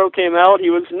that when Hero came out, he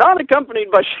was not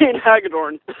accompanied by Shane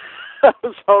Hagedorn. That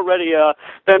was already a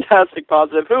fantastic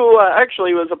positive, who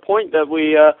actually was a point that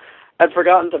we had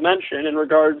forgotten to mention in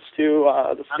regards to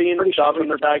the scene shot in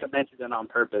the back. I mentioned it on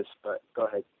purpose, but go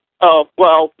ahead. Oh,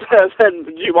 well, then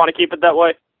do you want to keep it that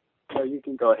way? No, you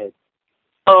can go ahead.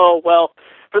 Oh, well,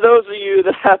 for those of you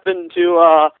that happen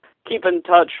to keep in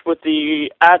touch with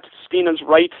the @Stina's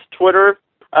Right Twitter,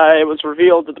 it was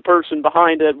revealed that the person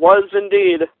behind it was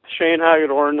indeed Shane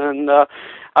Hagedorn, and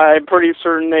I'm pretty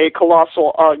certain a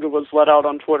colossal UGG was let out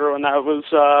on Twitter when that was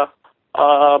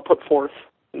put forth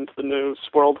into the news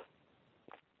world.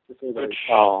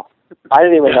 Oh, I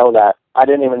didn't even know that. I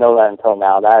didn't even know that until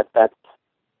now. That's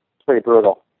pretty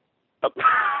brutal. So,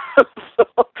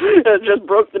 it just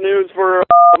broke the news for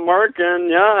Mark, and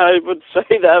yeah, I would say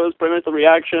that was pretty much the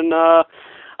reaction.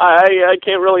 I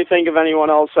can't really think of anyone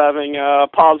else having a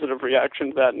positive reaction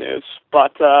to that news.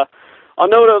 But on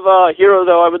note of Hero,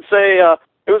 though, I would say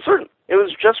it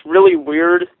was just really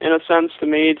weird in a sense to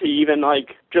me to even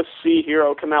just see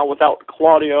Hero come out without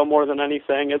Claudio more than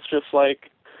anything. It's just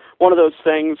one of those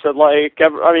things that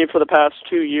for the past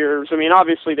 2 years, I mean,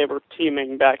 obviously they were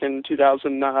teaming back in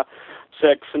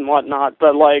 2006 and whatnot,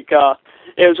 but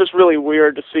it was just really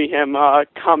weird to see him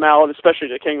come out, especially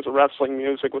to Kings of Wrestling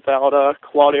music, without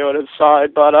Claudio at his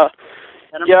side. But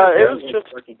yeah, it was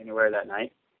just working anywhere that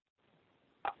night.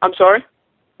 I'm sorry?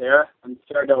 Sarah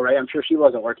Del Rey. I'm sure she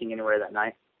wasn't working anywhere that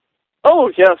night.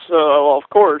 Oh yes, well, of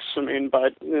course. I mean,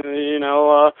 but they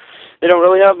don't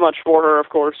really have much for her, of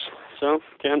course. So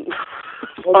can't.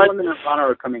 Well, the Women of Honor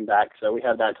are coming back, so we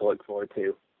have that to look forward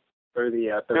to for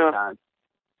the third time.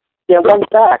 Yeah, one's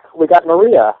back. We got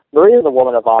Maria. Maria's the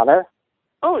Woman of Honor.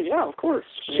 Oh yeah, of course.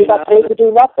 She got paid to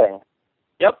do nothing.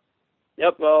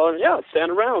 Yep. Well, yeah,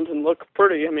 stand around and look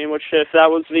pretty. I mean, which if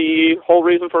that was the whole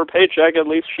reason for a paycheck, at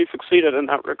least she succeeded in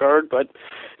that regard. But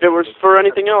if it was for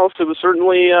anything else, it was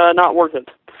certainly not worth it.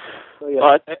 So,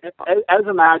 yeah, but as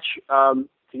a match, to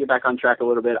get back on track a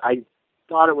little bit, I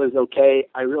thought it was okay.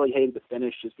 I really hated the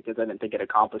finish just because I didn't think it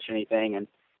accomplished anything, and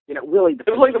really, it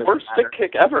was like the worst stick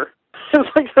kick ever. It was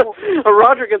like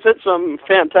Roderick has hit some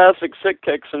fantastic stick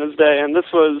kicks in his day, and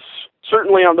this was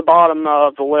certainly on the bottom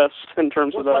of the list in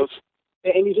terms of those.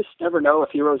 And you just never know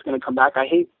if Hero's going to come back. I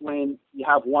hate when you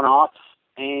have one-offs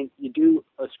and you do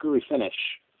a screwy finish,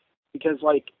 because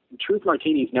Truth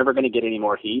Martini's never going to get any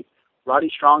more heat. Roddy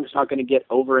Strong's not going to get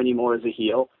over anymore as a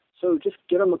heel, so just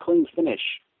give him a clean finish.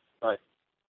 But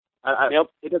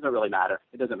it doesn't really matter.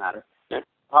 It doesn't matter. Yeah.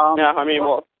 I mean,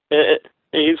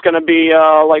 he's going to be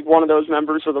one of those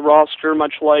members of the roster,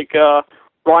 much like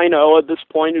Rhino at this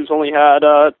point, who's only had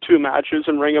 2 matches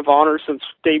in Ring of Honor since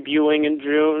debuting in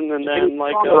June, and then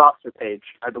on the roster page,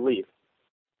 I believe.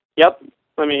 Yep.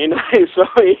 I mean, so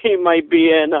he might be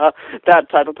in that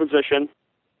type of position.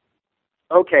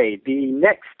 Okay, the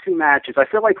next 2 matches. I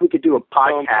feel like we could do a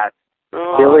podcast.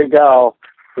 Here we go.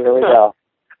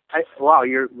 Wow,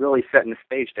 you're really setting the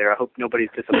stage there. I hope nobody's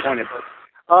disappointed.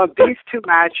 These 2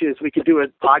 matches, we could do a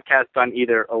podcast on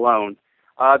either alone.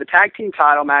 The tag team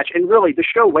title match, and really the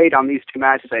show weighed on these 2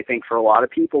 matches, I think, for a lot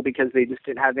of people because they just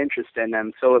didn't have interest in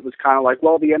them. So it was kind of like,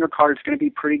 well, the undercard is going to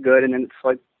be pretty good, and then it's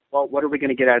like, well, what are we going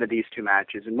to get out of these two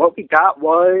matches? And what we got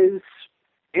was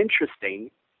interesting,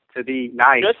 to be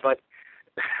nice, but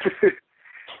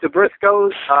the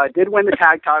Briscoes did win the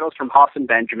tag titles from Haas and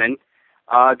Benjamin.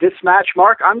 This match,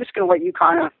 Mark, I'm just going to let you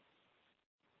kind of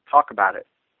talk about it.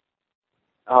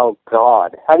 Oh,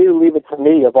 God. How do you leave it to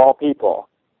me, of all people?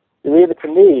 You leave it to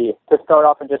me to start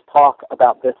off and just talk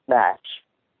about this match.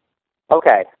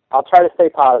 Okay, I'll try to stay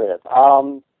positive.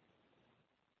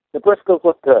 The Briscoes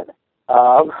look good.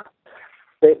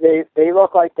 They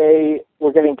look like they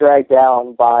were getting dragged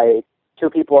down by two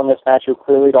people in this match who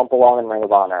clearly don't belong in Ring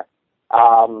of Honor.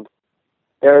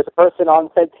 There is a person on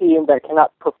said team that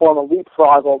cannot perform a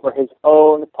leapfrog over his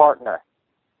own partner.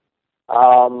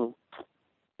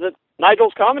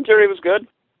 Nigel's commentary was good.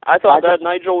 I thought that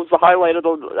Nigel was the highlight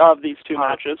of these two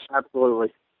matches.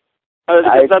 Absolutely.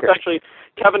 That's actually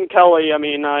Kevin Kelly. I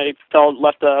mean, I felt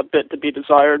left a bit to be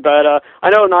desired, but I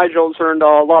know Nigel's earned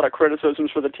a lot of criticisms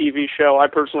for the TV show. I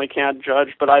personally can't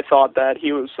judge, but I thought that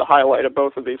he was the highlight of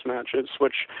both of these matches,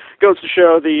 which goes to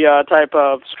show the type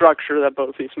of structure that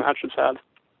both these matches had.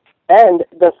 And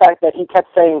the fact that he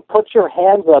kept saying, "Put your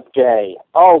hands up, Jay."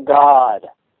 Oh, God.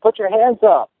 Put your hands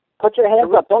up. Put your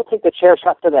hands up. Don't take the chair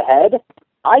shot to the head.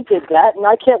 I did that, and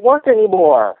I can't work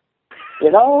anymore.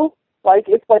 You know? Like,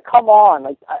 it's like, come on.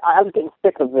 Like, I was getting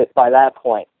sick of it by that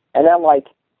point. And then, like,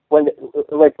 we'll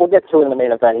get to it in the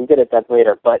main event. You get it that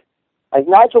later. But, like,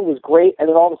 Nigel was great, and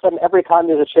then all of a sudden, every time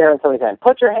there's a chair in somebody's hand,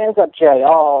 "Put your hands up, Jay."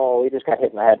 Oh, he just got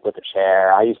hit in the head with a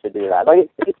chair. I used to do that. Like,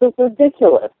 it's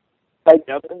ridiculous. Like,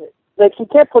 yep. Like, he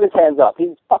can't put his hands up.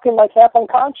 He's fucking, like, half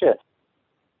unconscious.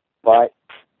 But,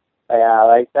 yeah,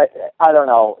 like, I don't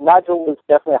know. Nigel was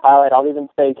definitely a highlight. I'll even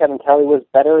say Kevin Kelly was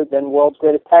better than World's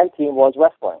Greatest Tag Team was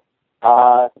wrestling.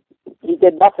 He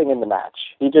did nothing in the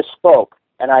match. He just spoke,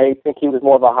 and I think he was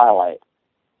more of a highlight.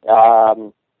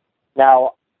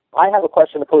 Now, I have a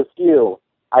question to pose to you.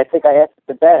 I think I asked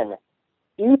it to Ben.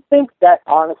 Do you think that,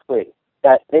 honestly,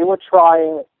 that they were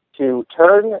trying to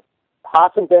turn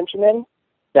Haas and Benjamin,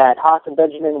 that Haas and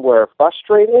Benjamin were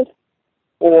frustrated,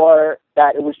 or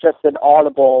that it was just an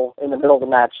audible in the middle of the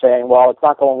match saying, well, it's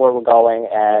not going where we're going,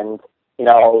 and, you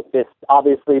know, this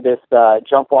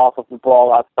jump off of the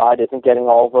brawl outside isn't getting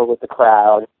over with the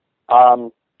crowd.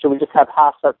 Should we just have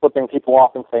Haas start flipping people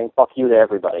off and saying, fuck you to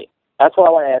everybody? That's what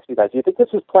I want to ask you guys. Do you think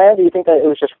this was planned? Do you think that it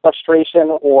was just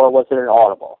frustration, or was it an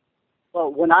audible?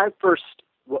 Well, when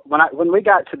we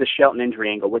got to the Shelton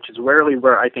injury angle, which is rarely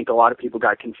where I think a lot of people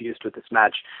got confused with this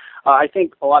match, I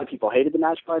think a lot of people hated the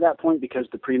match by that point because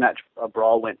the pre-match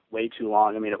brawl went way too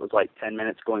long. I mean, it was like 10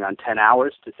 minutes going on 10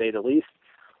 hours, to say the least.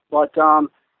 But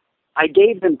I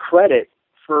gave them credit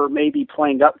for maybe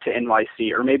playing up to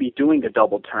NYC or maybe doing a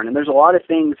double turn. And there's a lot of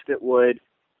things that would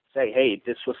say, hey,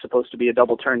 this was supposed to be a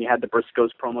double turn. You had the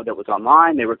Briscoes promo that was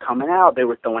online. They were coming out. They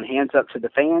were throwing hands up to the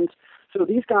fans. So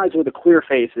these guys were the clear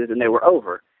faces, and they were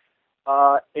over.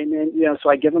 And then, you know, so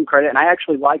I give them credit, and I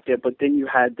actually liked it, but then you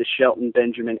had the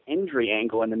Shelton-Benjamin injury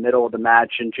angle in the middle of the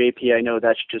match, and JP, I know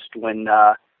that's just when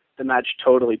the match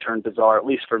totally turned bizarre, at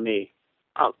least for me.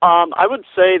 I would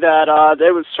say that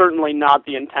it was certainly not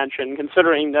the intention,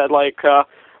 considering that,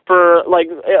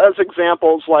 as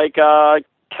examples,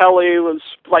 Kelly was,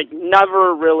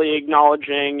 never really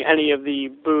acknowledging any of the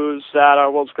boos that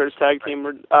World's Greatest Tag Team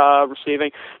were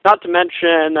receiving. Not to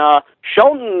mention,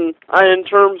 Shelton, in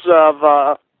terms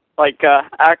of,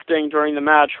 acting during the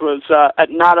match, was at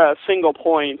not a single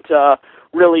point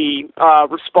really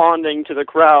responding to the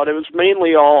crowd. It was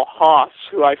mainly all Haas,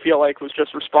 who I feel like was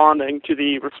just responding to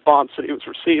the response that he was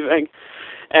receiving.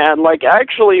 And,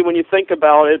 actually, when you think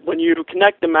about it, when you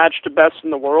connect the match to Best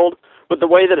in the World, but the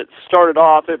way that it started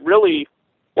off, it really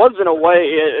was, in a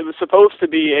way, it was supposed to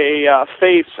be a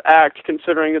face act,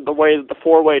 considering the way that the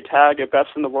four-way tag at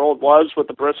Best in the World was, with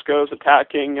the Briscoes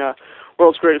attacking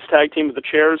World's Greatest Tag Team with the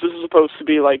chairs. This is supposed to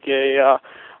be like a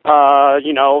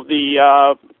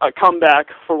comeback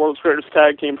for World's Greatest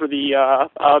Tag Team for the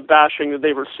bashing that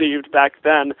they received back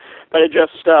then. But it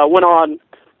just went on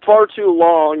far too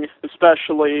long,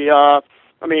 especially...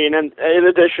 and in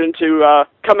addition to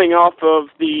coming off of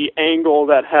the angle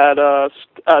that had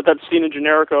that Cena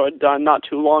Generico had done not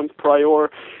too long prior,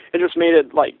 it just made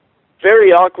it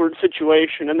very awkward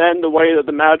situation. And then the way that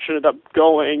the match ended up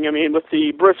going, with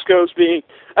the Briscoes being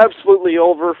absolutely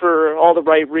over for all the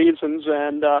right reasons,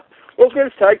 and World's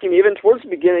Greatest Tag Team, even towards the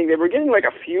beginning, they were getting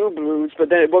a few boos, but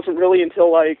then it wasn't really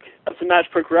until as the match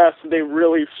progressed that they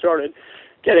really started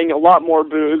getting a lot more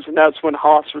boos, and that's when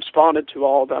Haas responded to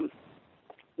all of them.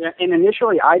 Yeah, and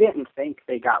initially I didn't think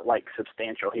they got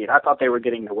substantial heat. I thought they were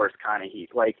getting the worst kind of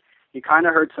heat. You kind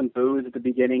of heard some boos at the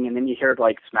beginning, and then you heard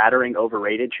smattering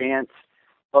overrated chants.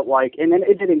 But like, and then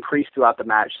it did increase throughout the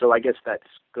match, so I guess that's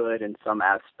good in some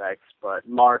aspects. But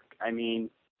Mark, I mean,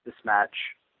 this match.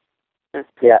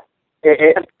 Yeah,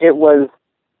 it was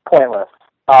pointless.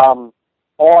 All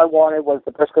I wanted was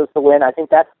the Briscoes to win. I think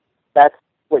that's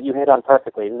what you hit on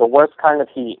perfectly. The worst kind of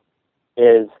heat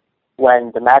is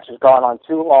when the match has gone on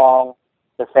too long,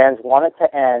 the fans want it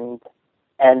to end,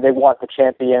 and they want the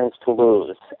champions to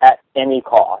lose at any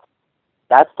cost.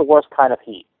 That's the worst kind of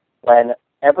heat. When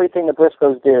everything the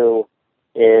Briscoes do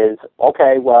is,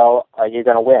 okay, well, you're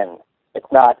going to win.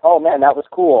 It's not, oh, man, that was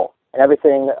cool. And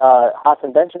everything Haas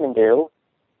and Benjamin do,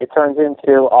 it turns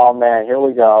into, oh, man, here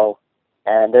we go.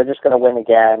 And they're just going to win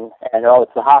again. And, oh,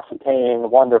 it's the Haas and Kane,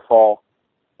 wonderful.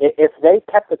 If they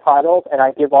kept the titles, and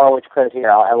I give ROH credit here,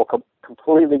 I will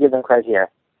completely give them credit here.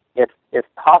 If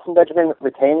Haas and Benjamin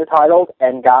retained the titles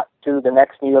and got to the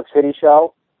next New York City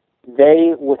show,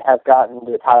 they would have gotten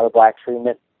the Tyler Black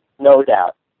treatment, no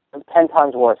doubt. 10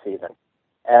 times worse even.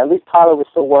 And at least Tyler was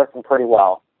still working pretty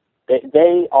well.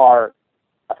 They are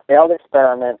a failed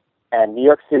experiment, and New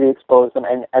York City exposed them.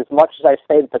 And as much as I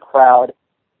say that the crowd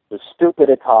was stupid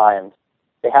at times,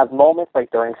 they have moments like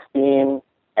during Steam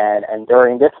and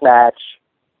during this match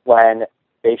when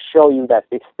they show you that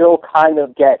they still kind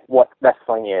of get what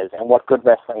wrestling is and what good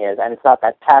wrestling is. And it's not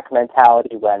that pack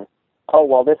mentality when, oh,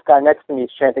 well, this guy next to me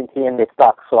is chanting TNA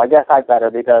sucks, so I guess I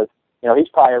better because, you know, he's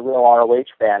probably a real ROH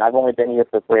fan. I've only been here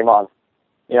for 3 months.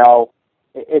 You know,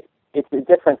 it's a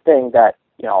different thing that,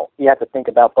 you know, you have to think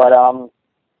about. But,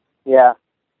 yeah,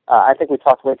 I think we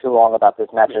talked way too long about this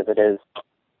match as it is.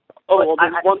 Oh, well,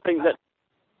 there's one thing that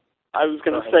I was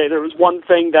going to say. There was one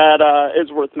thing that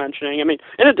is worth mentioning. I mean,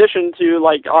 in addition to,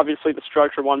 like, obviously the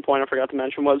structure, one point I forgot to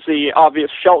mention was the obvious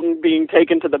Shelton being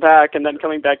taken to the back and then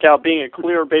coming back out being a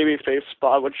clear babyface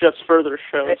spot, which just further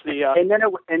shows the... And then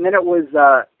it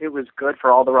was good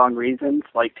for all the wrong reasons,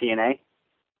 like TNA.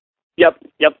 Yep.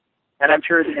 And I'm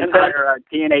sure the entire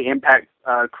TNA Impact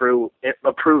crew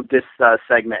approved this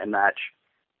segment and match.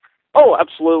 Oh,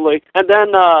 absolutely. And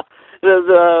then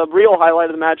the real highlight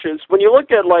of the match is when you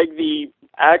look at like the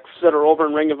acts that are over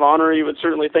in Ring of Honor, you would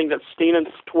certainly think that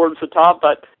Steenan's towards the top,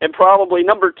 but and probably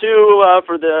number 2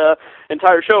 for the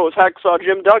entire show was Hacksaw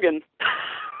Jim Duggan.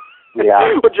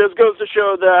 Yeah. Which just goes to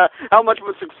show how much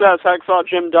of a success Hacksaw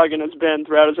Jim Duggan has been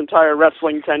throughout his entire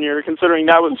wrestling tenure, considering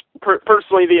that was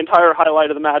personally the entire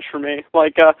highlight of the match for me.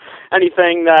 Like,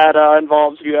 anything that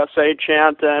involves USA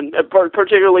chant, and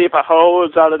particularly if a hoe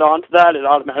is added onto that, it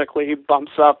automatically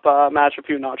bumps up match a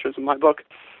few notches in my book.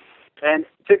 And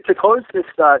to close this,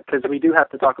 because we do have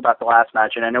to talk about the last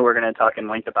match, and I know we're going to talk in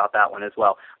length about that one as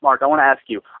well. Mark, I want to ask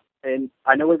you, and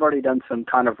I know we've already done some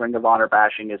kind of Ring of Honor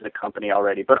bashing as a company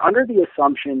already, but under the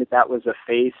assumption that was a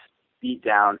face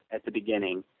beatdown at the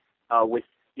beginning, with,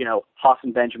 you know, Haas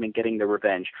and Benjamin getting the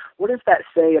revenge, what does that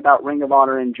say about Ring of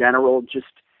Honor in general?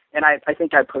 And I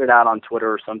think I put it out on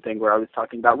Twitter or something where I was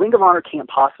talking about Ring of Honor can't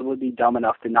possibly be dumb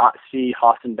enough to not see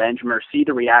Haas and Benjamin or see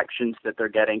the reactions that they're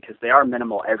getting, because they are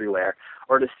minimal everywhere,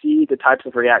 or to see the types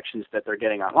of reactions that they're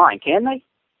getting online. Can they?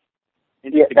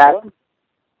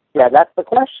 Yeah, that's the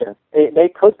question. They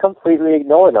could completely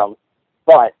ignore them,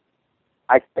 but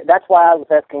that's why I was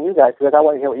asking you guys, because I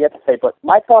want to hear what you have to say. But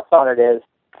my thoughts on it is,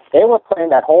 they were playing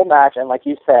that whole match, and like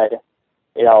you said,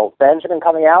 you know, Benjamin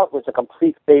coming out was a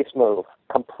complete face move.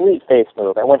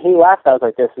 And when he left, I was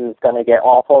like, this is going to get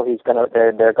awful.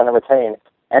 They're going to retain.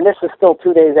 And this was still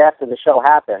 2 days after the show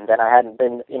happened, and I hadn't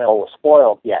been, you know,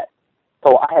 spoiled yet.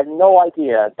 So I had no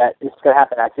idea that this was going to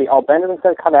happen. I see, oh, Benjamin's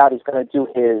going to come out. He's going to do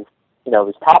his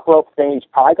top rope thing. He's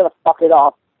probably going to fuck it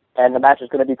up, and the match is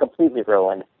going to be completely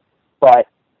ruined. But,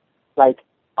 like,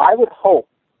 I would hope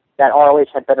that ROH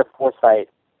had better foresight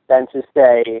than to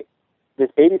say, this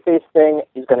babyface thing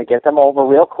is going to get them over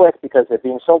real quick because they're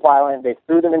being so violent. They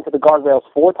threw them into the guardrails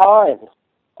 4 times.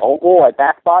 Oh, boy,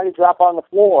 back body drop on the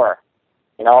floor.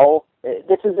 You know,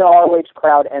 this is an ROH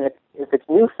crowd, and if it's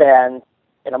new fans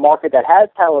in a market that has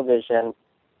television,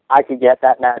 I could get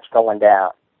that match going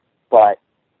down. But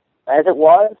as it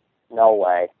was, no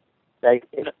way. Like,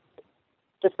 it's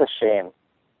just a shame.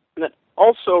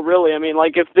 Also, really, I mean,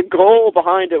 like, if the goal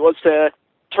behind it was to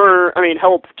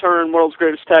help turn World's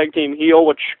Greatest Tag Team heel,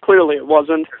 which clearly it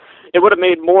wasn't, it would have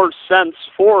made more sense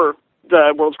for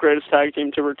the World's Greatest Tag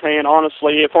Team to retain,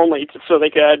 honestly, if only so they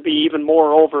could be even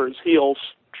more over as heels,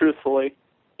 truthfully.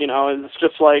 You know, it's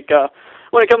just like,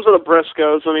 when it comes to the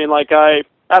Briscoes, I mean, like, I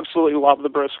absolutely love the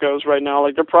Briscoes right now.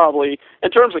 Like, they're probably,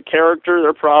 in terms of character,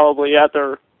 they're probably at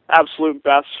their absolute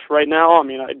best right now. I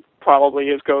mean, I'd probably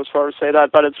go as far as say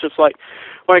that, but it's just like,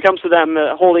 when it comes to them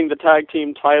holding the tag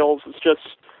team titles, it's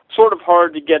just sort of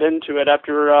hard to get into it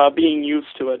after being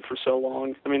used to it for so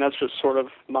long. I mean, that's just sort of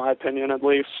my opinion, at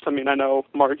least. I mean, I know,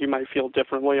 Mark, you might feel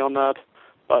differently on that.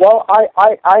 But. Well,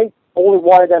 I only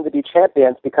wanted them to be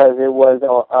champions because it was,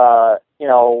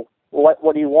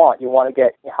 what do you want? You want to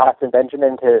get Haas and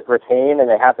Benjamin to retain and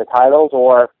they have the titles,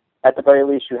 or at the very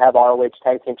least you have ROH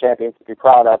Tag Team Champions to be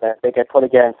proud of, and if they get put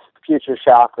against Future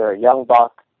Shock or Young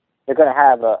Buck, you're going to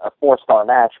have a 4-star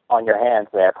match on your hands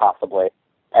there, possibly.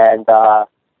 And,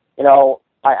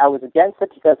 I was against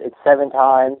it because it's 7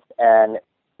 times, and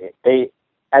they,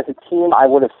 as a team, I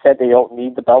would have said they don't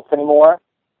need the belts anymore.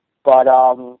 But,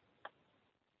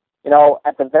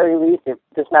 at the very least,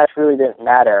 this match really didn't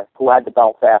matter who had the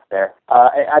belts after.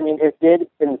 I mean, it did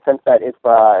in the sense that if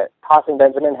Haas and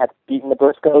Benjamin had beaten the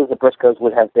Briscoes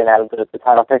would have been out of the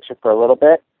title picture for a little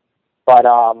bit. But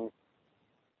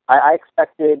I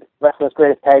expected Wrestling's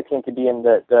Greatest Tag Team to be in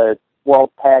the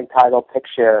World Tag Title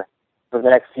picture for the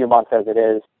next few months as it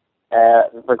is,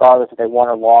 regardless if they won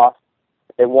or lost.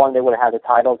 If they won, they would have had the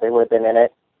titles. They would have been in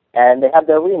it. And they have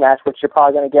their rematch, which you're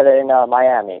probably going to get in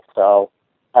Miami. So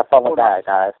have fun with that,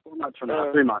 guys. 4 months from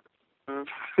now, 3 months. I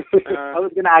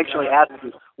was going to actually ask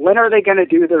you, when are they going to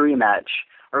do the rematch?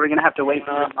 Are we going to have to wait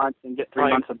 3 months and get 3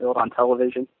 months of build on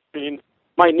television? I mean,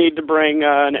 might need to bring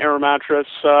an air mattress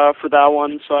for that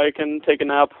one so I can take a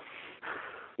nap.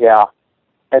 Yeah.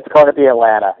 It's going to be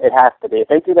Atlanta. It has to be. If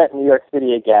they do that in New York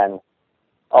City again,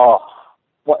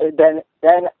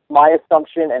 then my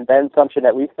assumption and Ben's assumption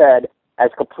that we said as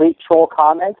complete troll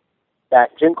comments that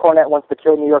Jim Cornette wants to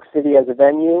kill New York City as a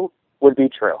venue would be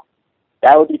true.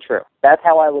 That would be true. That's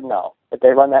how I would know if they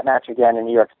run that match again in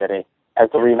New York City as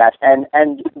the rematch and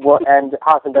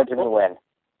Haas and Benjamin win.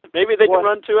 Maybe they can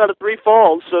run 2 out of 3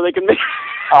 falls so they can make...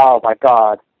 Oh, my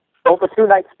God. Over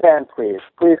 2-night span, please.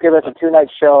 Please give us a 2-night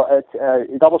show,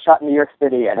 a double shot in New York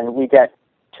City, and we get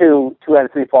 2 out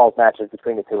of 3 falls matches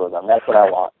between the 2 of them. That's what I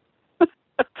want.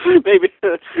 Maybe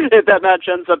if that match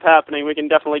ends up happening, we can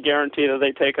definitely guarantee that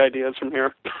they take ideas from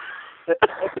here.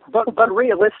 But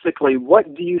realistically,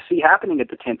 what do you see happening at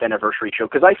the 10th anniversary show?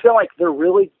 Because I feel like they're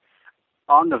really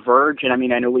on the verge, and I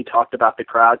mean, I know we talked about the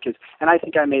crowd, and I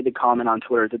think I made the comment on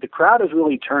Twitter that the crowd has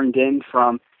really turned in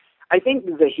from, I think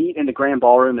the heat in the Grand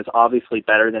Ballroom is obviously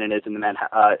better than it is in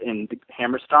the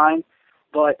Hammerstein,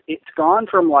 but it's gone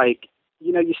from like,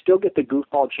 you still get the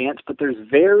goofball chants, but there's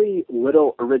very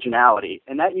little originality.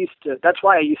 And that's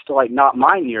why I used to like not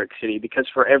mind New York City, because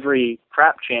for every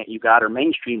crap chant you got or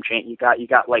mainstream chant you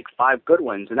got like 5 good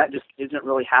ones. And that just isn't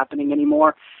really happening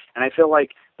anymore. And I feel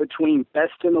like between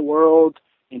Best in the World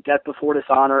and Death Before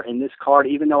Dishonor and this card,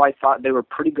 even though I thought they were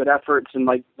pretty good efforts and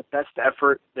like the best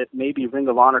effort that maybe Ring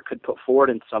of Honor could put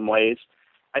forward in some ways,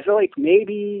 I feel like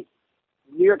maybe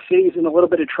New York City is in a little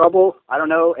bit of trouble. I don't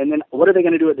know. And then what are they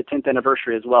going to do at the 10th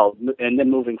anniversary as well? And then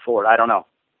moving forward, I don't know.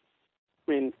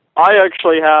 I mean, I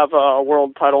actually have a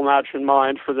world title match in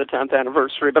mind for the 10th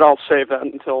anniversary, but I'll save that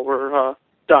until we're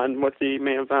done with the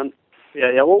main event.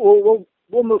 Yeah.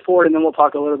 We'll move forward, and then we'll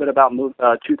talk a little bit about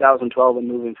 2012 and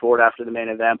moving forward after the main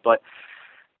event. But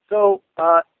so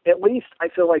at least I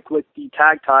feel like with the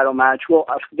tag title match, well,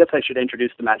 I guess I should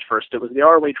introduce the match first. It was the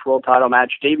ROH World Title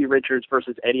match, Davey Richards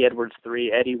versus Eddie Edwards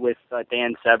 3. Eddie with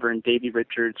Dan Severn, Davey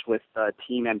Richards with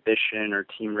Team Ambition or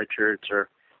Team Richards or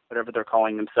whatever they're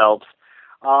calling themselves.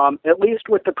 At least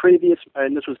with the previous,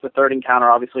 and this was the third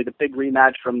encounter, obviously the big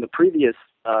rematch from the previous,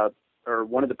 or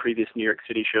one of the previous New York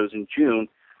City shows in June,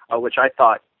 which I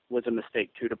thought was a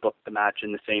mistake too, to book the match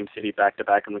in the same city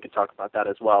back-to-back, and we can talk about that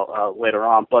as well later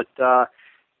on. But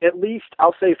at least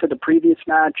I'll say for the previous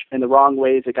match, in the wrong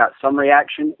ways, it got some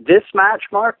reaction. This match,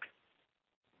 Mark,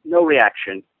 no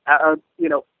reaction.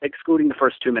 Excluding the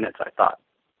first 2 minutes, I thought.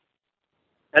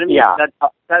 And I mean, yeah.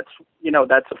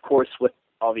 That's of course with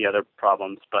all the other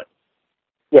problems, but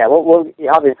yeah, well,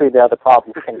 obviously the other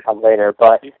problems can come later,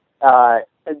 but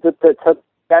to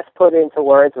best put into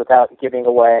words without giving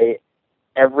away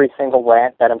every single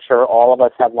rant that I'm sure all of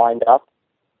us have lined up,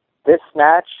 this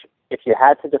match, if you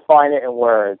had to define it in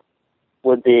words,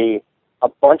 would be a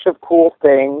bunch of cool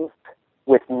things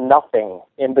with nothing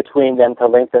in between them to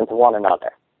link them to one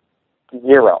another.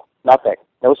 Zero. Nothing.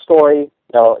 No story,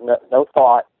 no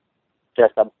thought,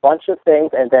 just a bunch of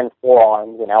things, and then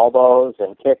forearms and elbows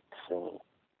and kicks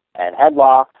and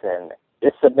headlocks, and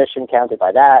this submission counted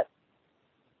by that.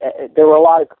 There were a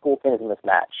lot of cool things in this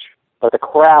match, but the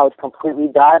crowd completely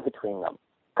died between them.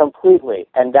 Completely.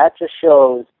 And that just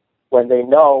shows when they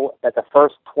know that the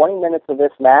first 20 minutes of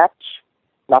this match,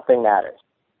 nothing matters.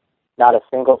 Not a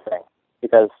single thing.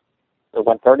 Because it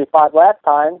went 35 last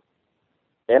time.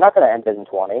 They're not going to end it in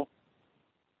 20.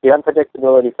 the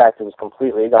unpredictability factor was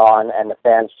completely gone, and the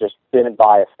fans just didn't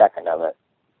buy a second of it.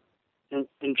 And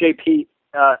JP,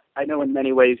 I know in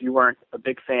many ways you weren't a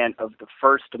big fan of the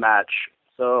first match,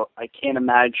 so I can't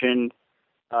imagine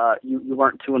you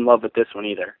weren't too in love with this one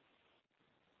either.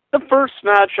 The first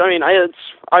match, I mean,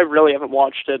 I really haven't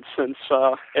watched it since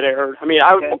it aired. I mean,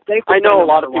 I know a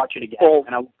lot of people watch it again,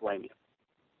 and I won't blame you.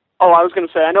 Oh, I was going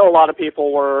to say, I know a lot of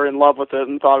people were in love with it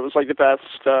and thought it was like the best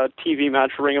TV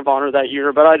match for Ring of Honor that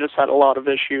year, but I just had a lot of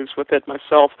issues with it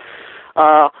myself.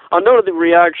 I noted the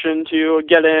reaction to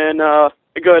get in a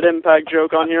good Impact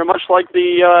joke on here. Much like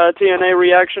the TNA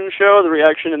reaction show, the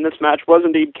reaction in this match was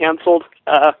indeed canceled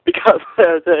because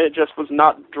it just was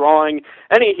not drawing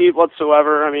any heat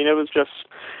whatsoever. I mean, it was just,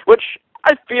 which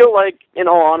I feel like, in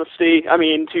all honesty, I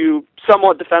mean, to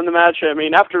somewhat defend the match, I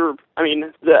mean, up to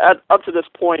this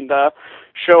point, the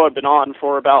show had been on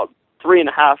for about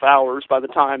 3.5 hours by the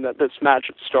time that this match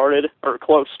had started, or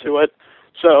close to it.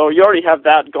 So you already have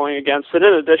that going against it,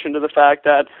 in addition to the fact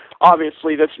that,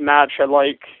 obviously, this match had,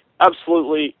 like,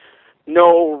 absolutely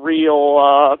no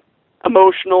real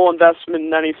emotional investment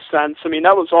in any sense. I mean,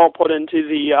 that was all put into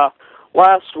the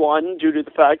last one due to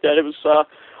the fact that it was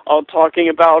all talking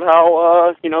about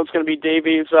how, it's going to be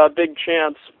Davy's big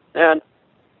chance. And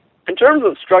in terms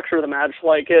of the structure of the match,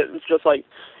 like, it was just, like,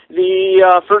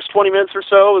 the first 20 minutes or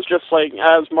so was just, like,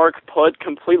 as Mark put,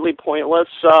 completely pointless.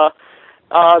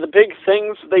 The big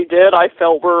things they did, I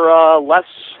felt, were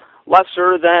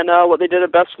lesser than what they did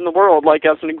at Best in the World. Like,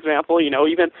 as an example,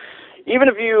 even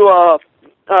if you,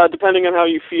 depending on how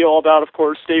you feel about, of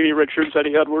course, Davey Richards,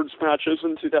 Eddie Edwards matches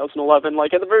in 2011,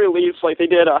 like, at the very least, like, they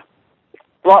did a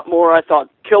lot more, I thought,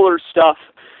 killer stuff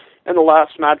in the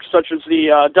last match, such as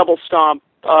the double stomp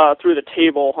through the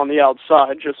table on the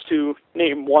outside, just to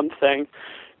name one thing.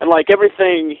 And, like,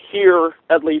 everything here,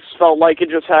 at least, felt like it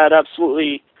just had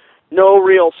absolutely no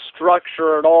real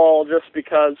structure at all, just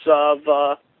because of,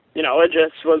 it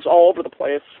just was all over the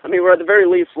place. I mean, where at the very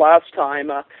least last time,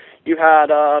 you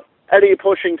had Eddie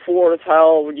pushing forth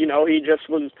how, he just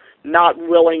was not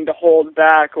willing to hold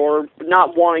back or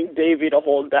not wanting Davey to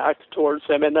hold back towards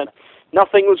him, and then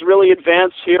nothing was really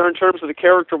advanced here in terms of the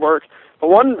character work. But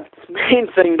one main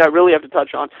thing that I really have to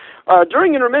touch on,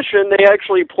 during intermission, they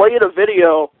actually played a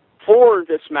video for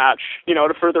this match,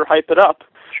 to further hype it up.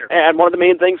 Sure. And one of the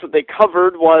main things that they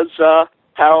covered was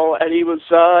how Eddie was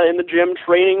in the gym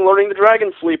training, learning the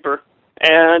Dragon Sleeper.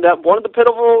 And at one of the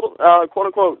pivotal,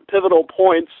 quote-unquote, pivotal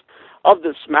points of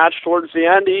this match towards the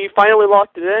end, he finally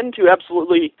locked it in to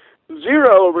absolutely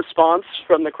zero response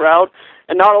from the crowd.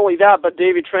 And not only that, but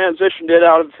Davey transitioned it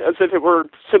out of as if it were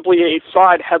simply a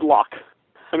side headlock.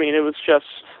 I mean, it was just,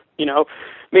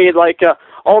 made like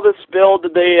all this build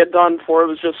that they had done for it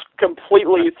was just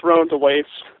completely thrown to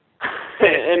waste.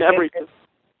 And everything.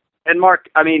 And Mark,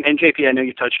 and JP, I know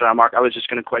you touched on Mark. I was just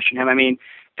going to question him. I mean,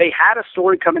 they had a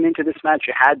story coming into this match.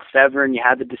 You had Severn, you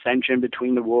had the dissension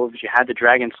between the Wolves, you had the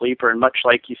Dragon Sleeper, and much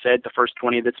like you said, the first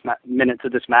 20 minutes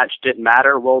of this match didn't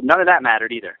matter. Well, none of that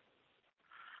mattered either.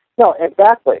 No,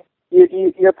 exactly.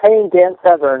 You're paying Dan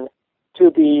Severn to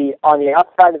be on the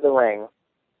outside of the ring,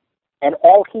 and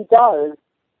all he does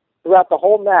throughout the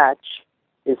whole match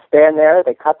is stand there.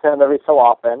 They cut to him every so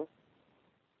often,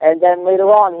 and then later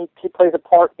on he plays a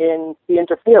part in the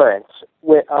interference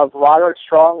of Roderick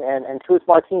Strong and Truth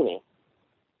Martini.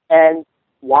 And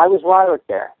why was Roderick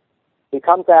there? He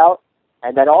comes out,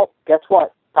 and then, guess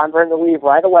what? Time for him to leave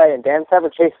right away, and Dan Severn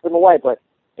chases him away, but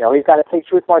he's got to take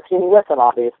Truth Martini with him,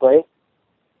 obviously.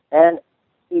 And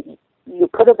you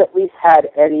could have at least had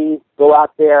Eddie go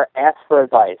out there, ask for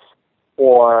advice,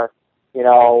 or,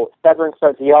 Severn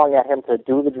starts yelling at him to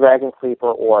do the Dragon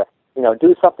Sleeper, or,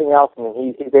 do something else,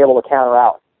 and he's able to counter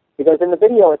out. Because in the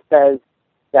video it says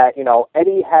that,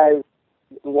 Eddie has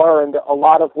learned a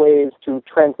lot of ways to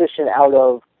transition out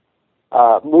of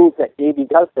moves that Davey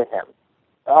does to him.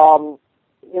 How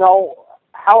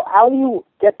do you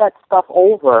get that stuff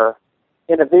over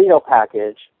in a video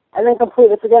package and then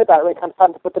completely forget about it when it comes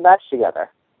time to put the match together?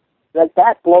 Like,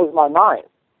 that blows my mind.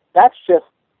 That's just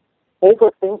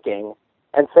overthinking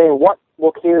and saying what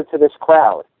will cater to this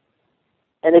crowd.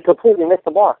 And they completely missed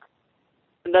the mark.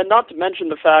 And then not to mention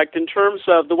the fact, in terms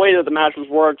of the way that the match was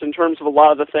worked, in terms of a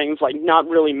lot of the things, like, not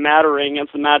really mattering as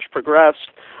the match progressed,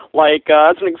 like,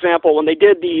 as an example, when they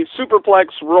did the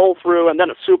superplex roll-through and then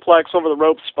a suplex over the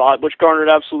rope spot, which garnered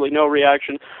absolutely no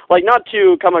reaction, like, not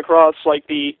to come across like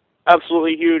the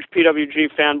absolutely huge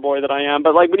PWG fanboy that I am,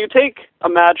 but, like, when you take a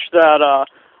match that,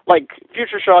 like,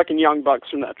 Future Shock and Young Bucks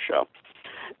from that show,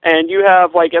 and you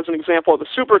have, like, as an example, the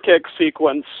super kick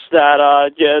sequence that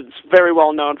is very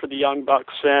well known for the Young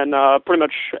Bucks and pretty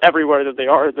much everywhere that they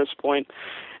are at this point.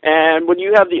 And when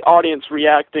you have the audience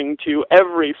reacting to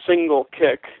every single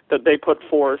kick that they put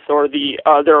forth, or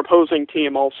their opposing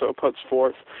team also puts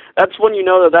forth, that's when you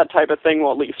know that that type of thing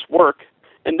will at least work.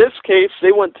 In this case,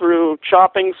 they went through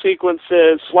chopping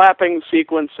sequences, slapping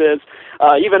sequences,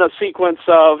 even a sequence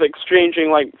of exchanging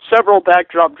like several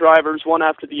backdrop drivers one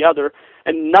after the other,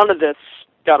 and none of this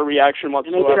got a reaction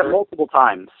whatsoever. And they did it multiple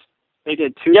times. They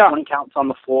did 20 counts on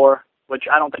the floor, which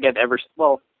I don't think I've ever,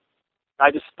 well, I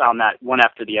just found that one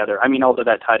after the other. I mean, although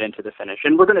that tied into the finish.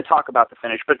 And we're going to talk about the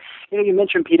finish. But, you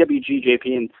mentioned PWG,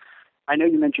 JP, and I know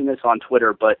you mentioned this on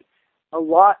Twitter, but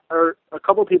a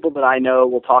couple of people that I know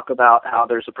will talk about how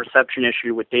there's a perception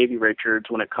issue with Davey Richards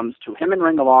when it comes to him in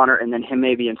Ring of Honor and then him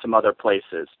maybe in some other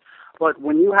places. But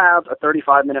when you have a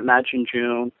 35-minute match in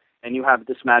June and you have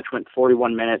this match went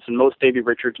 41 minutes, and most Davey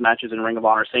Richards matches in Ring of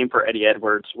Honor, same for Eddie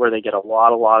Edwards, where they get a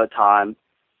lot of time,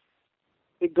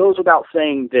 it goes without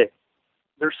saying that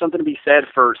there's something to be said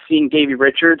for seeing Davey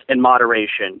Richards in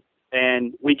moderation,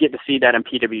 and we get to see that in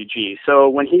PWG. So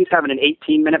when he's having an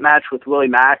 18-minute match with Willie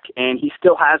Mack, and he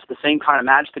still has the same kind of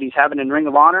match that he's having in Ring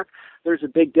of Honor, there's a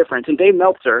big difference. And Dave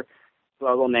Meltzer, who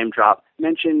I will name drop,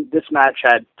 mentioned this match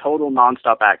had total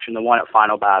nonstop action, the one at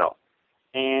Final Battle.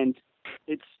 And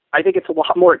I think it's a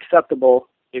lot more acceptable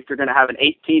if you're going to have an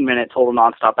 18-minute total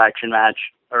nonstop action match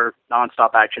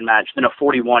than a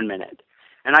 41-minute.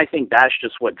 And I think that's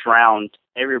just what drowned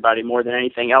everybody more than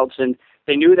anything else. And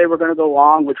they knew they were going to go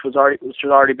long, which has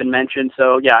already been mentioned.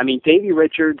 So, yeah, I mean, Davey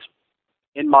Richards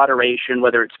in moderation,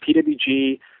 whether it's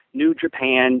PWG, New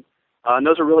Japan, and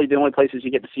those are really the only places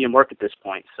you get to see him work at this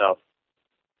point. So,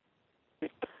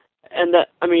 and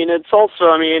it's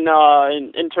also,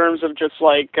 in terms of just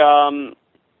like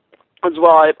as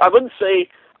well, I wouldn't say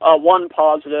one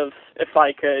positive, if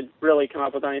I could really come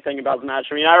up with anything about the match.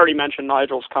 I already mentioned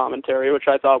Nigel's commentary, which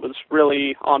I thought was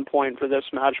really on point for this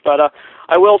match. But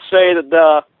I will say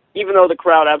that even though the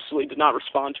crowd absolutely did not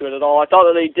respond to it at all, I thought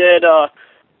that they did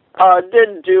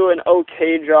do an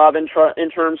okay job in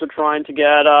terms of trying to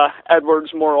get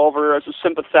Edwards more over as a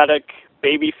sympathetic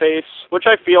babyface, which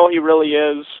I feel he really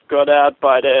is good at,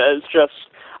 but it's just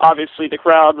obviously the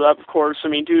crowd, of course,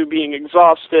 due to being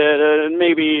exhausted and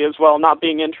maybe as well not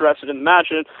being interested in the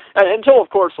match until,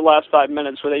 of course, the last 5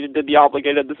 minutes where they did the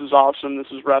obligated, this is awesome, this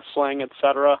is wrestling,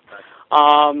 etc.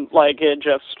 It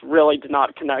just really did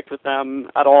not connect with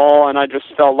them at all, and I just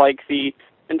felt like the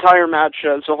entire match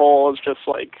as a whole is just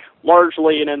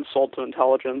largely an insult to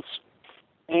intelligence.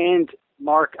 And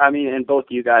Mark, and both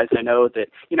you guys, I know that,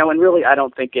 and really I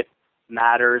don't think it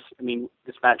matters.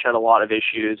 This match had a lot of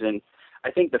issues, and I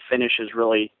think the finish is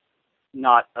really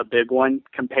not a big one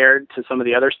compared to some of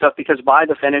the other stuff, because by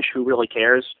the finish, who really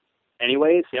cares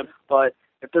anyways? Yep. But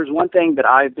if there's one thing that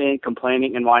I've been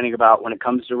complaining and whining about when it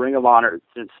comes to Ring of Honor,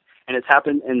 and it's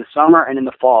happened in the summer and in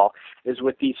the fall, is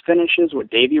with these finishes with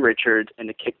Davey Richards and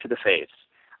the kick to the face.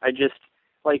 I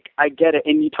get it,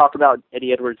 and you talk about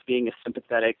Eddie Edwards being a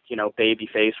sympathetic, baby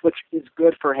face, which is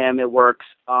good for him, it works,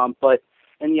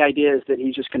 and the idea is that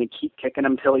he's just going to keep kicking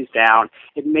him until he's down.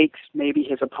 It makes maybe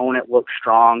his opponent look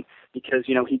strong because,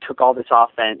 he took all this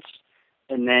offense,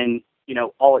 and then,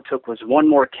 all it took was one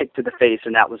more kick to the face,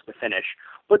 and that was the finish.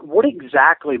 But what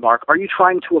exactly, Mark, are you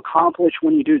trying to accomplish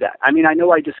when you do that? I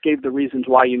know I just gave the reasons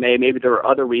why you maybe there are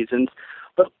other reasons,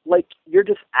 but, you're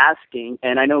just asking,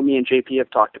 and I know me and JP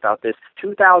have talked about this,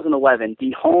 2011,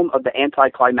 the home of the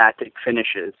anticlimactic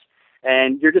finishes.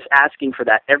 And you're just asking for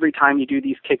that every time you do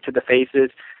these kick to the faces.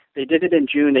 They did it in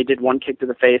June. They did one kick to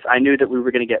the face. I knew that we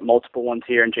were going to get multiple ones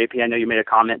here. And JP, I know you made a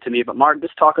comment to me. But Mark,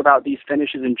 just talk about these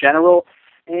finishes in general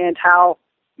and how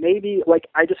maybe,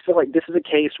 I just feel like this is a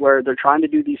case where they're trying to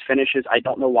do these finishes. I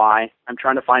don't know why. I'm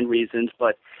trying to find reasons.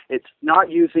 But it's not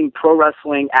using pro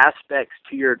wrestling aspects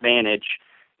to your advantage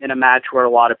in a match where a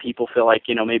lot of people feel like,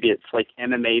 maybe it's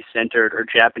MMA-centered or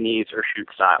Japanese or shoot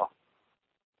style.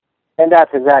 And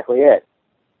that's exactly it.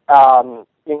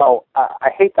 I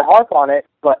hate to harp on it,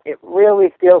 but it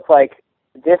really feels like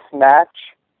this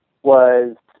match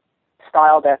was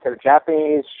styled after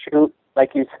Japanese shoot,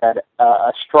 like you said,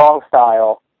 a strong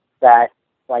style that,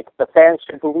 the fans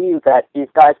should believe that these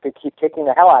guys could keep kicking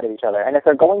the hell out of each other. And if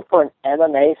they're going for an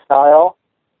MMA style,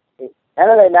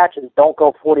 MMA matches don't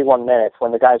go 41 minutes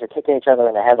when the guys are kicking each other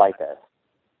in the head like this.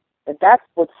 And that's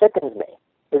what sickens me,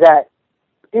 is that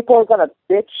people are going to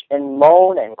bitch and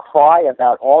moan and cry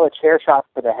about all the chair shots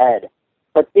to the head.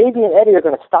 But Davey and Eddie are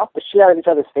going to stomp the shit out of each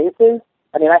other's faces.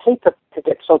 I hate to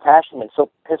get so passionate and so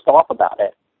pissed off about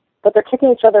it. But they're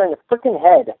kicking each other in the freaking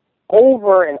head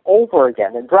over and over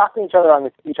again and dropping each other on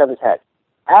each other's head.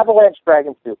 Avalanche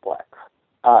Dragon Suplex.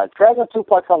 Dragon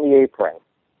Suplex on the apron.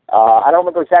 I don't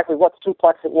remember exactly what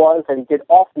suplex it was that he did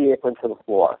off the apron to the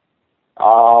floor.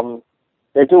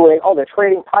 They're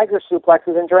trading tiger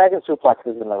suplexes and dragon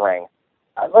suplexes in the ring.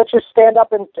 Let's just stand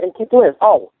up and keep doing it.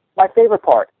 Oh, my favorite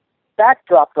part,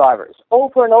 backdrop drivers,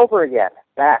 over and over again.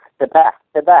 Back, to back,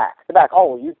 to back, to back.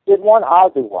 Oh, you did one, I'll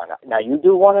do one. Now you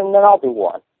do one, and then I'll do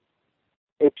one.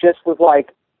 It just was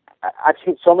like, I've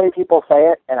seen so many people say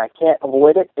it, and I can't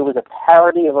avoid it. It was a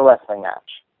parody of a wrestling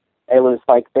match. It was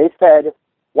like they said,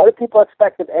 what do people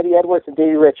expect of Eddie Edwards and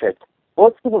Davey Richards? Well,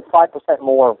 let's give them 5%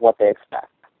 more of what they expect.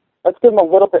 Let's give them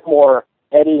a little bit more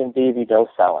Eddie and Davey dose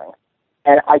selling.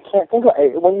 And I can't think of,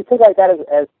 when you think like that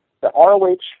as the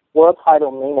ROH World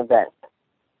Title main event,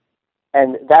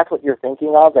 and that's what you're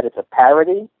thinking of, that it's a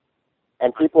parody,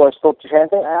 and people are still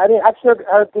chanting. I mean, I've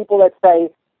heard people that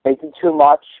say they did too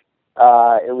much,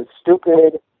 it was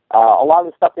stupid, a lot of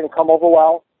the stuff didn't come over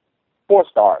well. 4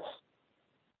 stars.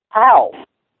 How?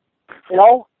 You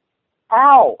know?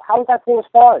 How? How is that 4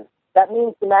 stars? That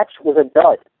means the match was a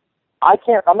dud.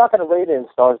 I'm not going to rate it in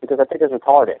stars because I think it's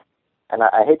retarded. And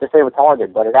I hate to say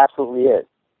retarded, but it absolutely is.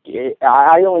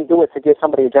 I only do it to give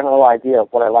somebody a general idea of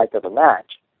what I liked of the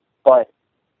match. But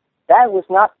that was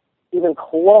not even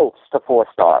close to 4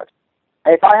 stars.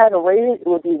 And if I had to rate it, it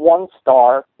would be 1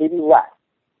 star, maybe less,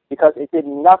 because it did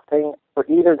nothing for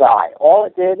either guy. All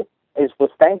it did was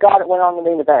thank God it went on the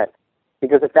main event,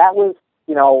 because if that was,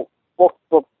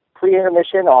 booked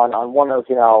pre-intermission on one of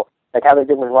those, like how they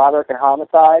did with Roderick and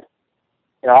Homicide,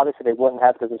 obviously they wouldn't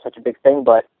have because it's such a big thing,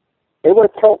 but they would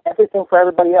have killed everything for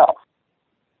everybody else.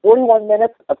 41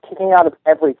 minutes of kicking out of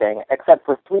everything except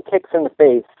for 3 kicks in the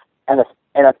face and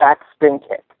a back spin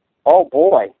kick. Oh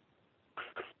boy.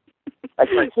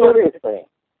 Like, seriously.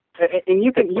 And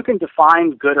you can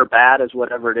define good or bad as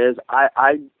whatever it is.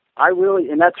 I really,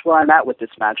 and that's where I'm at with this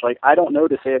match. Like, I don't know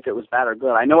to say if it was bad or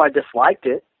good. I know I disliked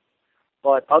it,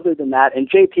 but other than that, and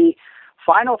JP,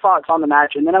 final thoughts on the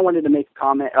match, and then I wanted to make a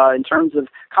comment in terms of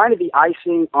kind of the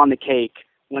icing on the cake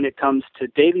when it comes to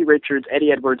Davey Richards,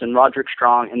 Eddie Edwards, and Roderick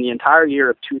Strong in the entire year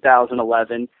of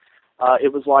 2011.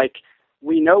 It was like,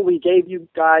 we know we gave you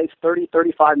guys 30,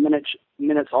 35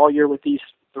 minutes all year with these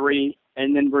 3,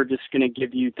 and then we're just going to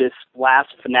give you this last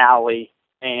finale.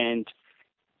 And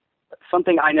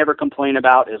something I never complain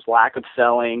about is lack of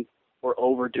selling or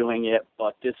overdoing it,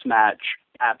 but this match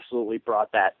absolutely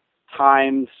brought that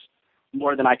times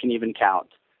more than I can even count.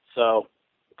 So,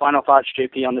 final thoughts,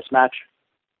 JP, on this match?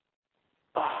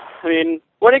 I mean,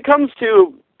 when it comes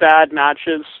to bad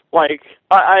matches, like,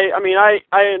 I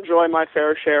enjoy my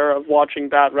fair share of watching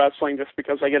bad wrestling just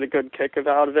because I get a good kick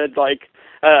out of it. Like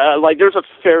there's a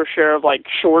fair share of, like,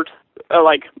 short,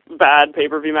 bad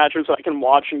pay-per-view matches that I can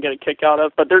watch and get a kick out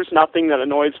of, but there's nothing that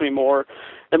annoys me more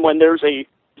than when there's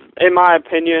in my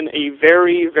opinion, a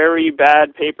very, very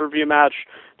bad pay-per-view match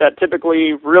that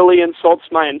typically really insults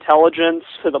my intelligence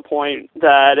to the point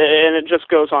that, and it just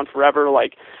goes on forever.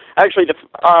 Like, actually,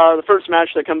 the first match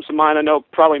that comes to mind, I know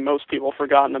probably most people have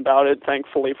forgotten about it,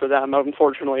 thankfully for them.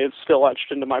 Unfortunately, it's still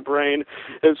etched into my brain,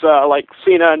 is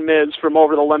Cena and Miz from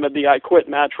Over the Limit, the I Quit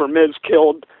match, where Miz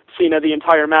killed Cena the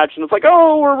entire match, and it's like,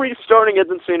 oh, we're restarting it,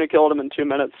 and Cena killed him in 2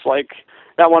 minutes. Like,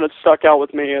 that one has stuck out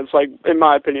with me as, like, in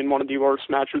my opinion, one of the worst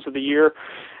matches of the year.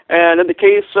 And in the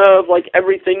case of, like,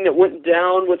 everything that went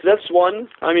down with this one,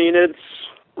 I mean, it's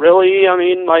really,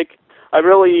 I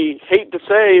really hate to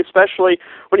say, especially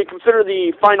when you consider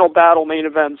the final battle main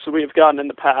events that we've gotten in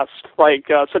the past, like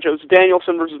such as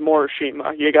Danielson versus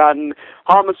Morishima. You've gotten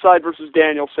Homicide versus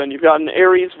Danielson. You've gotten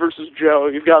Aries versus Joe.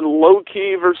 You've gotten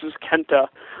Low-Ki versus Kenta.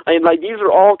 I mean, like, these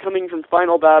are all coming from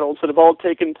final battles that have all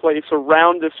taken place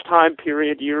around this time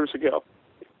period years ago.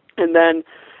 And then,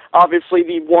 obviously,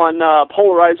 the one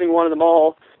polarizing one of them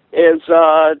all is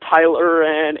Tyler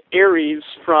and Aries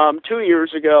from 2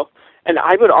 years ago. And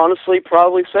I would honestly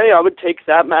probably say I would take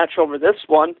that match over this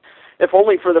one, if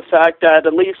only for the fact that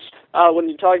at least when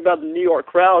you talk about the New York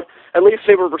crowd, at least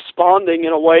they were responding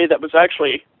in a way that was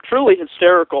actually truly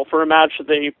hysterical for a match that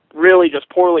they really just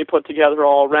poorly put together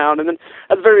all around. And then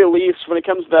at the very least, when it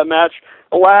comes to that match,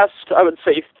 the last, I would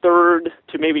say, third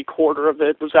to maybe quarter of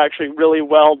it was actually really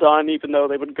well done, even though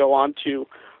they would go on to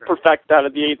perfect that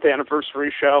at the 8th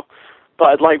anniversary show.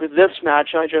 But like with this match,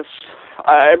 it's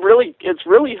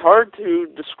really hard to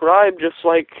describe. Just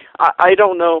like, I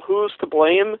don't know who's to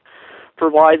blame for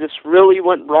why this really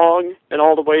went wrong in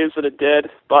all the ways that it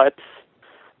did, but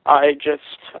I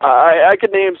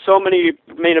could name so many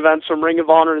main events from Ring of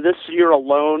Honor this year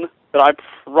alone that I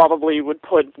probably would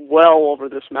put well over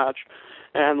this match,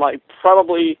 and like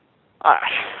probably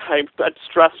I'd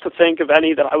stress to think of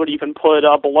any that I would even put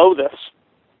below this.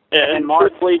 And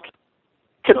truthfully,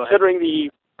 considering the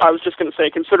I was just going to say,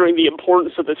 considering the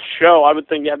importance of this show, I would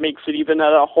think that makes it even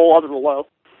at a whole other low.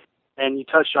 And you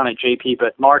touched on it, JP,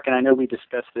 but Mark, and I know we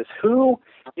discussed this, who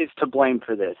is to blame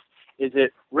for this? Is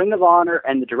it Ring of Honor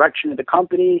and the direction of the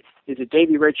company? Is it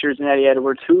Davey Richards and Eddie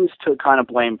Edwards? Who's to kind of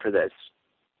blame for this?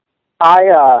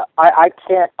 I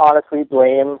can't honestly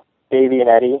blame Davey and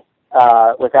Eddie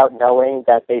without knowing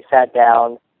that they sat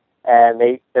down and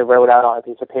they wrote out on a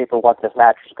piece of paper what this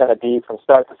match was going to be from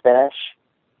start to finish.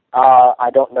 I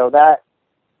don't know that.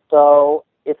 So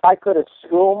if I could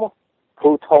assume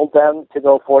who told them to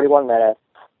go 41 minutes,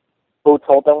 who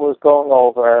told them was going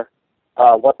over,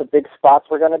 what the big spots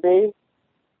were going to be,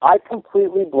 I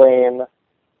completely blame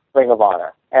Ring of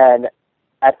Honor. And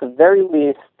at the very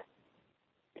least,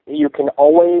 you can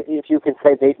always, if you can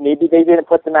say maybe they didn't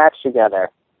put the match together,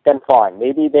 then fine.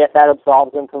 Maybe that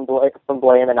absolves them from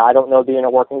blame, and I don't know the inner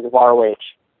workings of ROH.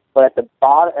 But at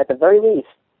the very least,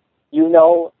 you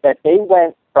know that they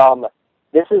went from,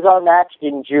 this is our match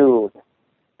in June,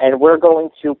 and we're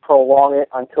going to prolong it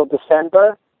until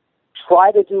December,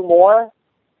 try to do more,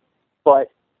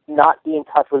 but not be in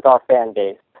touch with our fan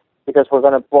base, because we're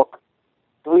going to book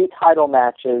 3 title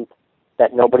matches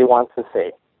that nobody wants to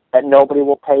see, that nobody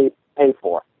will pay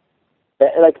for.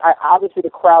 Obviously the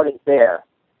crowd is there,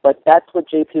 but that's what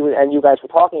JP and you guys were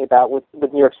talking about with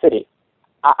New York City.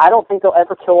 I don't think they'll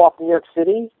ever kill off New York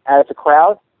City as a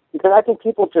crowd, because I think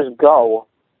people just go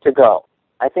to go.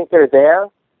 I think they're there.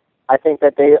 I think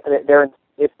that they're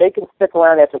if they can stick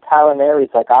around after Tyler Mary's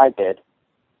like I did,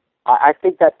 I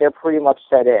think that they're pretty much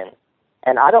set in.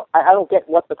 And I don't get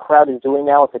what the crowd is doing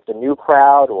now, if it's a new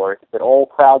crowd or if it's an old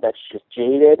crowd that's just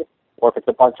jaded, or if it's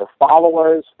a bunch of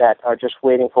followers that are just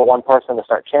waiting for one person to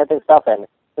start chanting stuff, and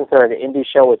since they're at an indie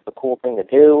show, it's the cool thing to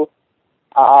do.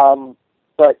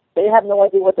 But they have no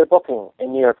idea what they're booking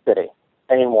in New York City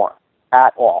anymore,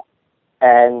 at all.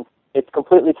 And it's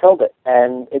completely killed it.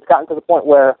 And it's gotten to the point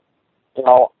where,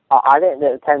 I didn't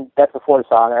attend Death Before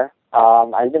Dishonor.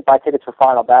 I didn't buy tickets for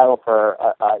Final Battle for,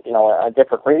 a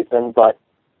different reason, but,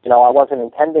 I wasn't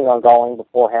intending on going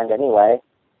beforehand anyway.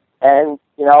 And,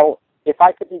 if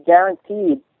I could be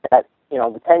guaranteed that,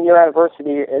 the 10-year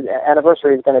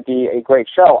anniversary is going to be a great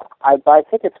show, I'd buy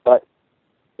tickets. But,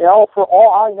 for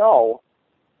all I know,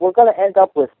 we're going to end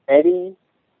up with Eddie,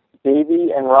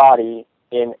 Davey, and Roddy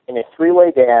in a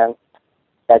 3-way dance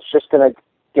that's just going to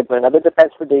give another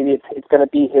defense for Davey. It's going to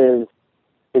be his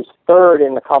 3rd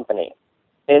in the company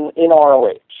in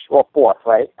ROH. Well, 4th,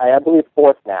 right? I believe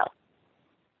 4th now.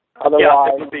 Otherwise,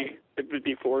 yeah, it would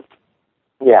be 4th.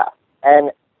 Yeah,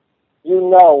 and you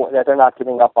know that they're not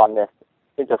giving up on this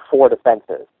into 4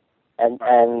 defenses.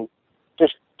 And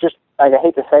just I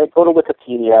hate to say it, go to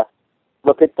Wikipedia,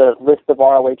 look at the list of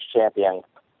ROH champions,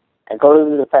 and go to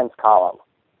the defense column,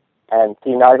 and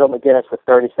see Nigel McGuinness with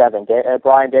 37,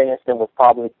 Bryan Danielson with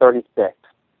probably 36,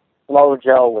 Samoa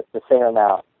Joe with the same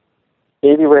amount,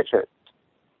 Davey Richards,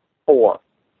 4,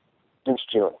 since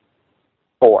June,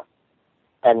 4.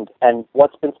 And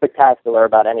what's been spectacular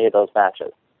about any of those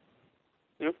matches?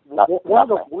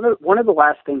 One of the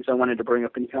last things I wanted to bring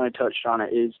up, and you kind of touched on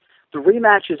it, is the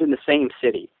rematches in the same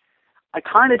city. I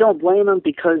kind of don't blame them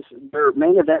because their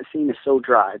main event scene is so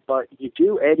dry, but you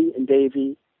do Eddie and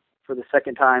Davey for the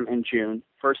 2nd time in June,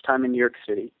 1st time in New York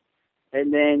City,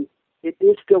 and then it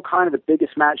is still kind of the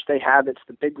biggest match they have. It's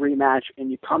the big rematch,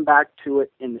 and you come back to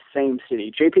it in the same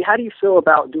city. JP, how do you feel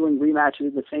about doing rematches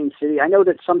in the same city? I know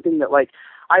that's something that,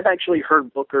 I've actually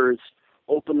heard bookers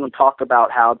openly talk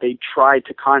about how they try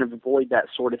to kind of avoid that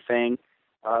sort of thing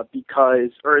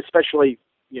because, or especially,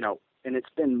 and it's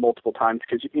been multiple times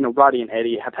because, Roddy and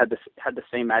Eddie have had the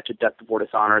same match at Death Before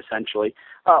Dishonor, essentially,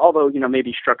 although,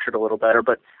 maybe structured a little better.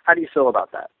 But how do you feel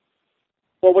about that?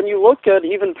 Well, when you look at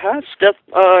even past Best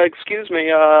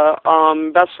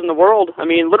in the World, I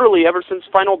mean, literally ever since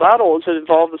Final Battle, it's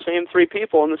involved the same 3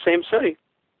 people in the same city.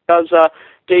 Because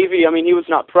Davey, he was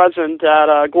not present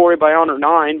at Glory by Honor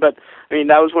 9, but,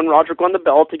 that was when Roderick won the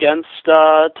belt against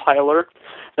Tyler.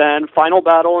 Then Final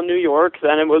Battle in New York,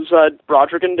 then it was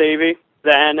Roderick and Davey.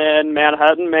 Then in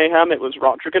Manhattan Mayhem, it was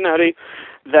Roderick and Eddie.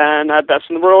 Then at Best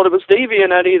in the World, it was Davey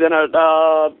and Eddie. Then at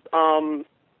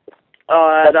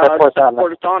Before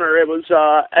Dishonor, it was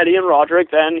Eddie and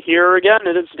Roderick. Then here again,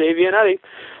 it is Davey and Eddie.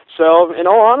 So, in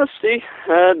all honesty,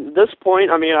 at this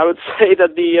point, I would say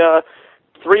that the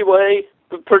 3-way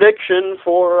prediction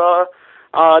for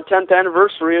 10th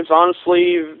anniversary is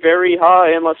honestly very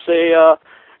high, unless they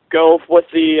go with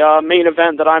the main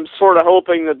event that I'm sort of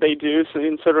hoping that they do, so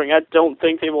considering I don't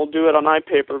think they will do it on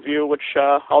iPay-per-view, which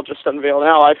I'll just unveil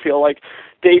now. I feel like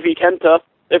Davey Kenta,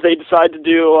 if they decide to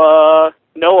do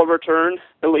Noah return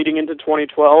leading into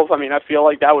 2012. I mean, I feel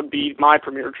like that would be my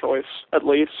premier choice, at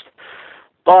least.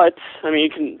 But, I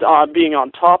mean, being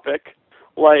on topic,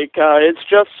 like,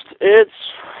 it's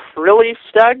really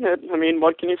stagnant. I mean,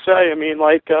 what can you say? I mean,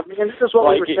 like... and this is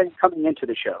what we were saying coming into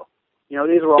the show. You know,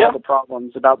 these were all the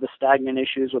problems about the stagnant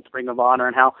issues with Ring of Honor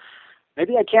and how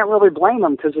maybe I can't really blame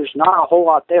them because there's not a whole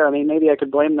lot there. I mean, maybe I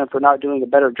could blame them for not doing a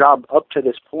better job up to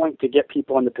this point to get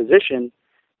people in the position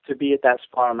to be at that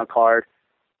spot on the card.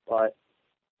 But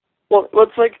well,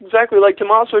 it's like exactly like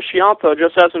Tommaso Ciampa,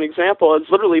 just as an example, has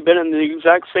literally been in the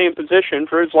exact same position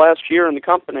for his last year in the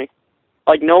company.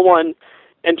 Like no one,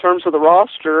 in terms of the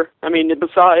roster, I mean,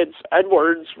 besides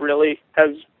Edwards, really has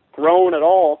grown at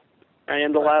all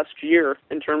in the last year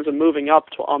in terms of moving up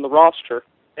on the roster.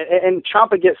 And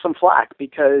Ciampa gets some flack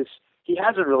because he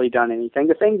hasn't really done anything.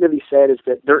 The thing that he said is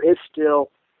that there is still,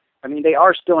 I mean, they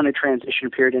are still in a transition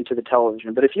period into the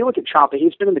television. But if you look at Ciampa,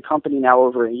 he's been in the company now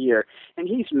over a year, and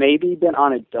he's maybe been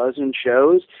on a dozen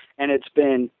shows, and it's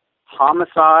been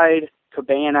Homicide,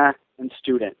 Cabana, and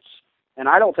Students. And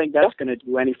I don't think that's going to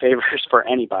do any favors for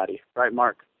anybody. Right,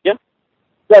 Mark?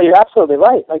 Yeah, you're absolutely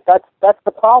right. Like that's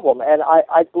the problem, and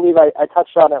I believe I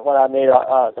touched on it when I made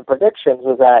the predictions.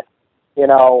 Was that, you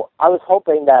know, I was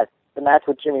hoping that the match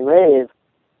with Jimmy Rave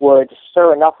would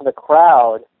stir enough of the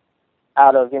crowd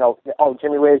out of, you know, oh,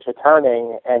 Jimmy Rave's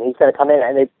returning and he's going to come in,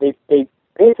 and they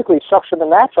basically structured the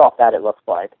match off that, it looks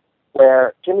like,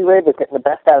 where Jimmy Rave was getting the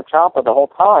best out of Ciampa the whole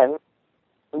time,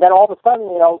 and then all of a sudden,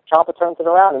 you know, Ciampa turns it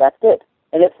around and that's it.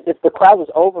 And if the crowd was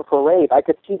over for Rave, I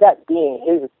could see that being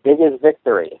his biggest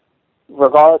victory,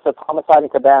 regardless of Homicide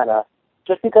and Cabana,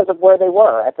 just because of where they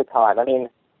were at the time. I mean,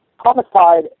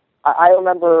 Homicide, I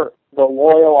remember the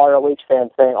loyal ROH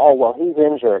fans saying, oh, well, he's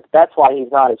injured. That's why he's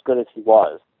not as good as he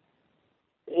was.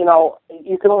 You know,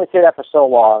 you can only say that for so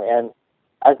long. And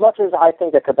as much as I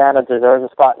think that Cabana deserves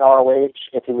a spot in ROH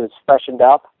if he was freshened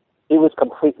up, he was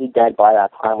completely dead by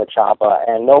that time with Ciampa,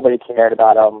 and nobody cared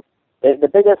about him. The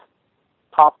biggest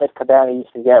pop that Cabana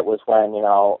used to get was when, you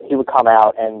know, he would come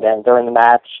out and then during the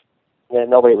match, you know,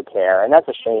 nobody would care. And that's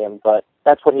a shame, but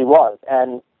that's what he was.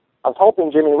 And I was hoping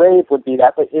Jimmy Rave would be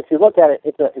that, but if you look at it,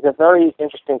 it's a very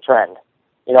interesting trend.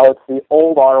 You know, it's the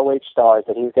old ROH stars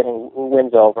that he's getting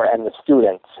wins over and the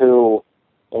students who,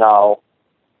 you know,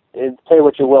 say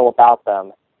what you will about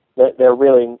them, they're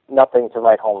really nothing to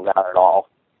write home about at all.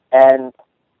 And,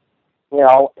 you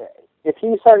know, if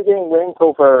he started getting wins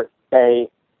over, say,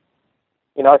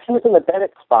 you know, if he was in the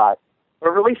Bennett spot,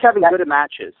 or at least having good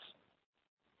matches.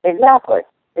 Exactly.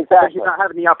 But he's not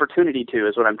having the opportunity to,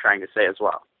 is what I'm trying to say as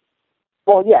well.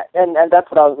 Well, yeah, and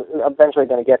that's what I was eventually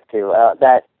going to get to.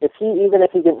 That even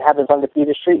if he didn't have his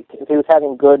undefeated streak, if he was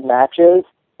having good matches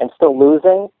and still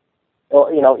losing,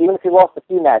 or, you know, even if he lost a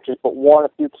few matches but won a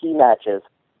few key matches,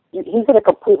 he's in a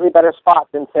completely better spot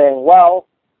than saying, well,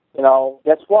 you know,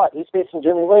 guess what? He's facing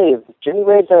Jimmy Rave. Jimmy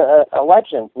Rave's a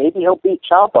legend. Maybe he'll beat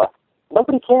Ciampa.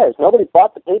 Nobody cares. Nobody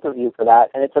bought the pay-per-view for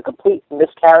that, and it's a complete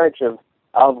miscarriage of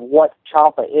what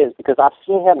Ciampa is, because I've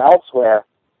seen him elsewhere,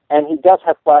 and he does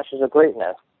have flashes of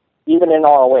greatness, even in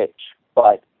ROH.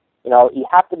 But, you know, you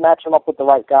have to match him up with the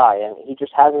right guy, and he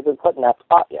just hasn't been put in that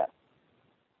spot yet.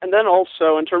 And then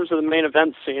also, in terms of the main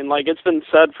event scene, like, it's been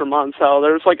said for months how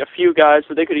there's, like, a few guys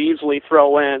that they could easily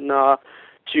throw in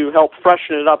to help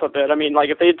freshen it up a bit. I mean, like,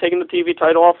 if they had taken the TV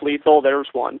title off Lethal, there's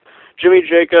one. Jimmy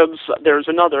Jacobs, there's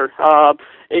another.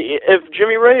 If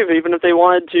Jimmy Rave, even if they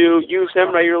wanted to use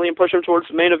him regularly and push him towards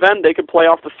the main event, they could play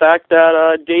off the fact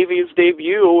that Davy's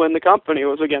debut in the company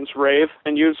was against Rave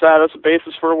and use that as a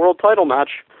basis for a world title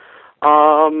match.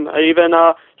 Even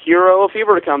Hero, if he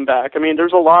were to come back. I mean,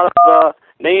 there's a lot of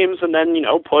names, and then, you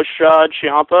know, push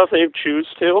Ciampa if they choose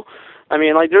to. I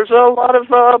mean, like, there's a lot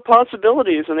of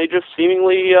possibilities, and they just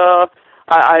seemingly,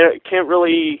 I can't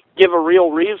really give a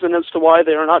real reason as to why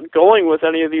they are not going with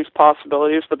any of these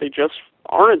possibilities, but they just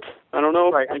aren't. I don't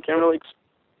know. Right. I can't really...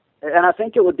 And I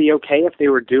think it would be okay if they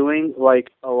were doing, like,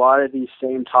 a lot of these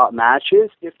same top matches,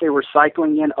 if they were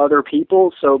cycling in other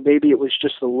people, so maybe it was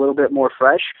just a little bit more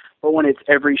fresh. But when it's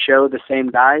every show the same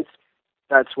guys,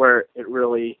 that's where it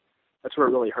really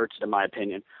hurts, in my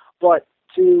opinion. But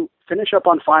to finish up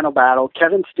on Final Battle,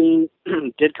 Kevin Steen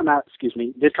did come out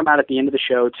at the end of the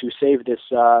show to save this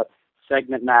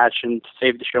segment match and to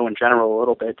save the show in general a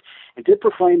little bit, and did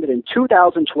proclaim that in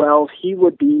 2012 he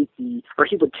would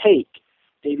take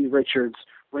Davey Richards'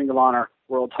 Ring of Honor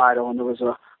World Title, and there was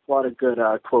a lot of good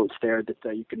quotes there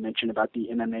that you could mention about the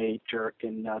MMA jerk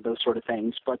and those sort of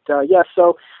things. But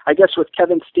so I guess with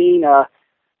Kevin Steen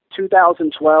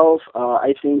 2012.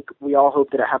 I think we all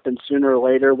hope that it happens sooner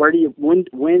or later.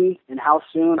 When and how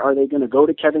soon are they going to go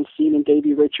to Kevin Steen and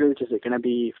Davey Richards? Is it going to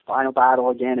be Final Battle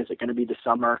again? Is it going to be the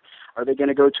summer? Are they going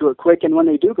to go to it quick? And when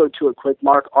they do go to it quick,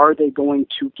 Mark, are they going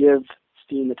to give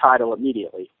Steen the title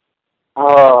immediately?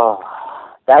 Oh,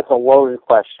 that's a loaded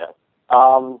question.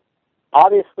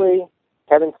 Obviously,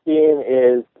 Kevin Steen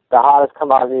is the hottest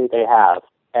commodity they have,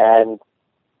 and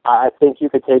I think you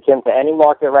could take him to any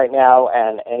market right now,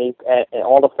 and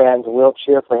all the fans will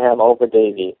cheer for him over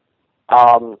Davey.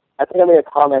 I think I made a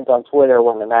comment on Twitter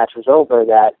when the match was over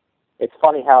that it's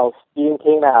funny how Steen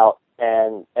came out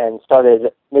and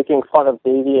started making fun of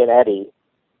Davey and Eddie,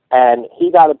 and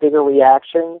he got a bigger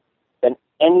reaction than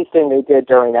anything they did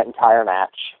during that entire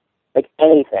match, like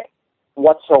anything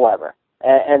whatsoever.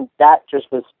 And that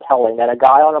just was telling that a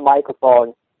guy on a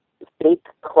microphone, fake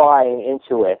crying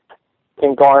into it,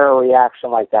 can garner a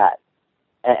reaction like that.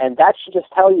 And that should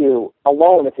just tell you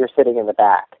alone if you're sitting in the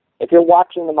back. If you're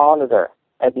watching the monitor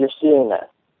and you're seeing this,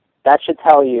 that should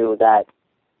tell you that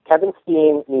Kevin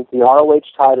Steen needs the ROH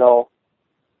title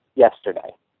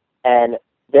yesterday. And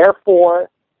therefore,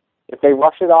 if they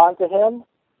rush it on to him,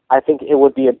 I think it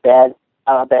would be a bad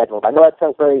move. I know that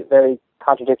sounds very, very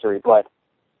contradictory, but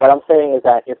what I'm saying is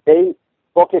that if they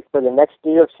book it for the next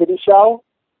New York City show,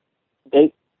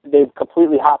 they've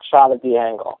completely hot-shotted the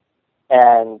angle.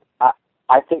 And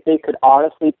I think they could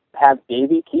honestly have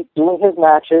Davey keep doing his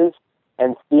matches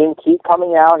and Steen keep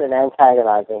coming out and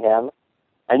antagonizing him.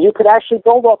 And you could actually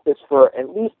build up this for at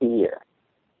least a year.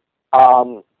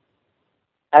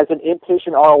 As an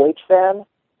impatient ROH fan,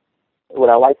 would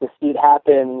I like to see it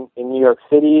happen in New York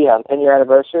City on 10-year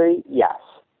anniversary? Yes.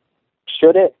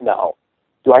 Should it? No.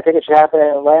 Do I think it should happen in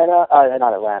Atlanta?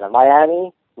 Not Atlanta.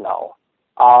 Miami? No.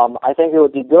 I think it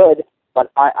would be good,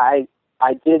 but I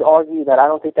did argue that I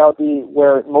don't think that would be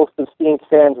where most of Steen's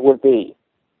fans would be.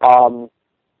 I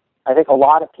think a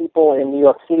lot of people in New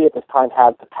York City at this time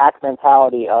have the pack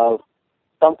mentality of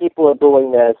some people are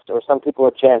doing this or some people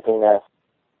are chanting this.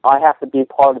 I have to be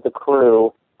part of the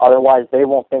crew, otherwise they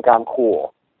won't think I'm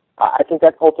cool. I think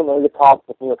that's ultimately the problem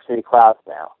with New York City crowds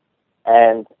now.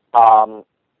 And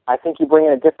I think you bring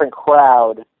in a different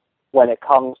crowd when it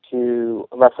comes to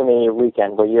WrestleMania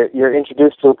weekend, where you're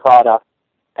introduced to a product,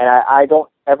 and I don't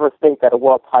ever think that a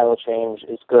world title change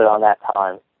is good on that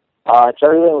time.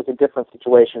 Jerry Lynn was a different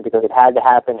situation because it had to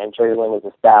happen and Jerry Lynn was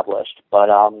established. But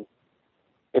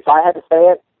if I had to say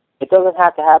it, it doesn't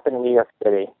have to happen in New York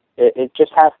City. It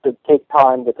just has to take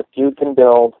time that the feud can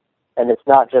build, and it's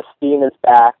not just Steen is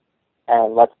back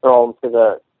and let's throw him to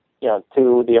the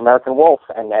American Wolf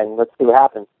and let's see what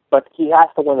happens. But he has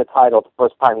to win the title the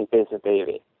first time he faces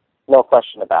Davey. No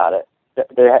question about it.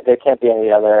 There can't be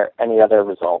any other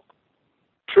result.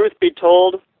 Truth be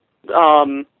told,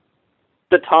 the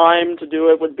time to do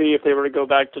it would be if they were to go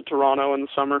back to Toronto in the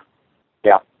summer.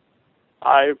 Yeah.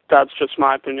 That's just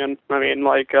my opinion. I mean,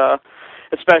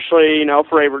 especially,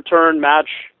 for a return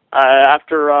match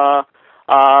after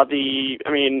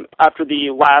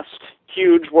the last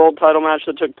huge world title match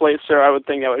that took place there, I would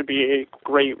think that would be a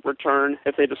great return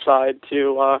if they decide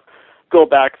to go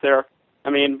back there.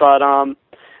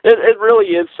 It really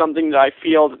is something that I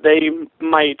feel that they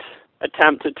might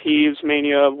attempt to tease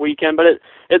Mania weekend, but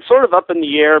it's sort of up in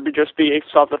the air just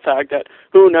based off the fact that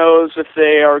who knows if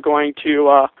they are going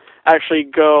to actually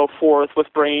go forth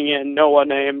with bringing in Noah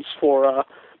names for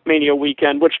Mania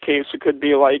weekend, which case it could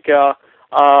be like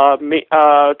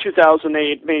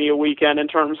 2008 Mania weekend in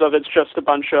terms of it's just a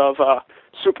bunch of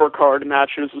supercard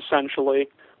matches essentially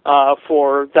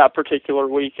for that particular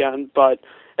weekend. But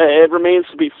it remains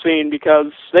to be seen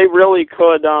because they really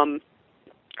could,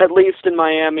 at least in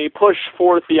Miami, push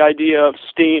forth the idea of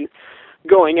Steen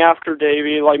going after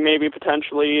Davey, like maybe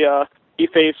potentially he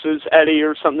faces Eddie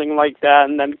or something like that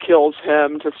and then kills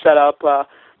him to set up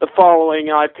the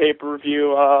following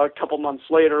pay-per-view a couple months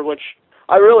later, which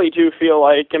I really do feel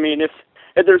like, if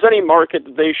there's any market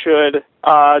that they should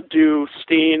do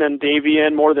Steen and Davey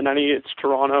in more than any, it's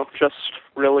Toronto, just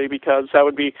really because that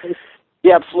would be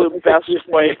the absolute best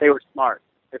way. If they were smart.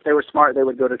 If they were smart, they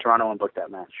would go to Toronto and book that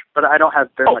match. But I don't have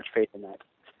very much faith in that.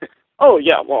 Oh,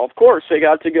 yeah, well, of course, they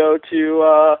got to go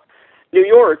to New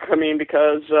York,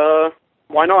 because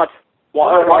why not?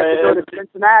 Why go to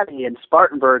Cincinnati and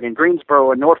Spartanburg and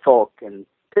Greensboro and Norfolk and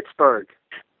Pittsburgh?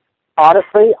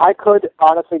 Honestly, I could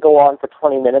go on for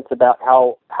 20 minutes about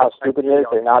how stupid it is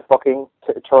they're not booking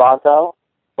Toronto.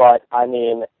 But,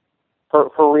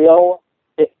 for real,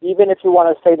 even if you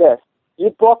want to say this, you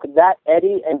book that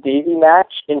Eddie and Davey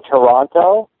match in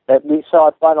Toronto that we saw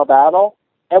at Final Battle,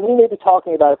 and we may be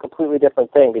talking about a completely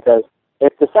different thing, because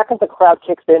if the second the crowd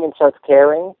kicks in and starts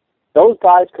caring, those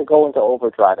guys could go into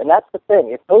overdrive. And that's the thing.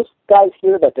 If those guys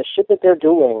hear that the shit that they're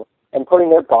doing and putting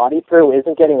their body through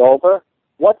isn't getting over,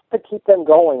 what's to keep them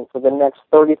going for the next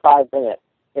 35 minutes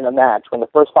in a match when the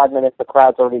first 5 minutes the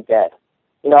crowd's already dead?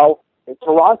 You know,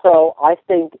 Toronto, I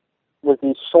think, was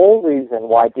the sole reason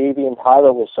why Davey and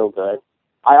Tyler were so good.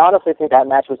 I honestly think that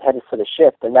match was headed for the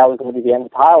ship, and that was going to be the end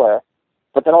of Tyler.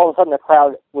 But then all of a sudden the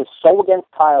crowd was so against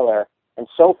Tyler and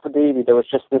so for Davey, there was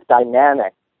just this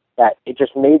dynamic that it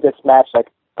just made this match like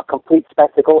a complete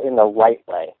spectacle in the right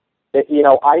way. You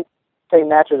know, I say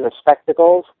matches are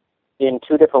spectacles in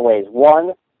two different ways.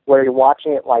 One, where you're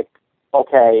watching it like,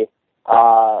 okay,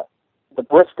 the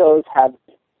Briscoes have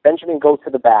Benjamin go to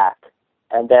the back,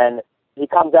 and then he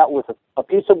comes out with a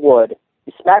piece of wood,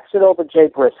 he smacks it over Jay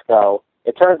Briscoe,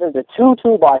 it turns into two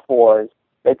 2x4s,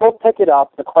 they both pick it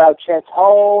up, the crowd chants,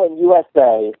 "Ho!" and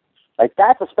USA. Like,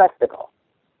 that's a spectacle.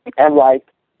 And, like,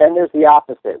 then there's the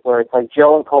opposite, where it's like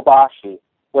Joe and Kobashi,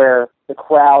 where the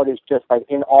crowd is just, like,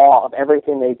 in awe of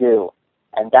everything they do.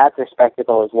 And that's a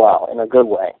spectacle as well, in a good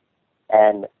way.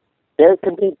 And there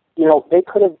could be, you know, they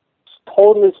could have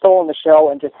totally stolen the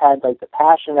show and just had, like, the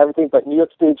passion and everything, but New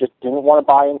York City just didn't want to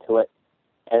buy into it.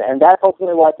 And that's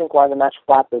ultimately why I think why the match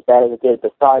flopped as bad as it did,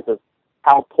 besides of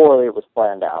how poorly it was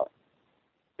planned out.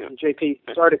 JP,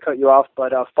 sorry to cut you off,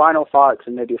 but final thoughts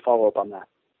and maybe a follow-up on that.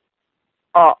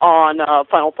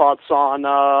 Final thoughts on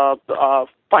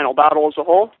Final Battle as a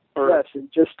whole? Or? Yes,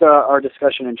 just our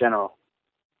discussion in general.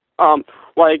 I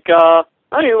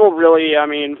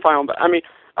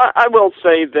will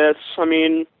say this. I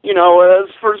mean, you know,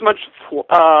 for as much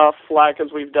flack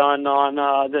as we've done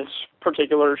on this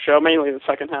particular show, mainly the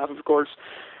second half, of course,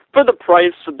 for the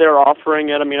price that they're offering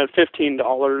it, I mean, at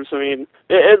 $15, I mean,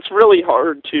 it's really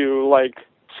hard to, like,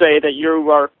 say that you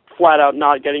are flat out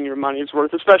not getting your money's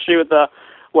worth, especially with the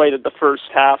way that the first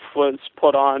half was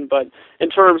put on. But in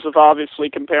terms of obviously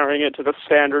comparing it to the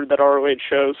standard that ROH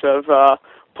shows have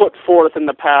put forth in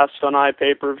the past on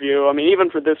iPay-per-view, I mean, even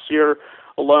for this year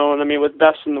alone, I mean, with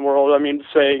Best in the World, I mean,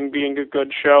 saying being a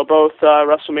good show, both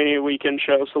WrestleMania weekend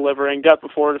shows delivering, Death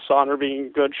Before Dishonor being a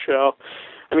good show,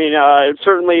 I mean, it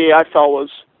certainly I felt was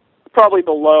probably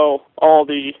below all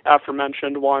the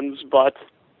aforementioned ones, but,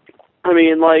 I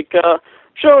mean, like,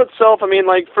 show itself, I mean,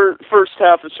 like, first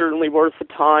half is certainly worth the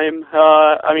time.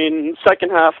 I mean,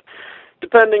 second half,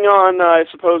 depending on, I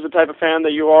suppose, the type of fan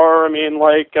that you are, I mean,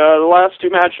 like, the last two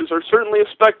matches are certainly a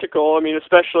spectacle. I mean,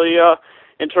 especially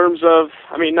in terms of,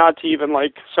 I mean, not to even,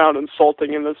 like, sound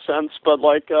insulting in this sense, but,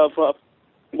 like, of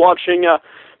watching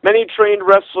many trained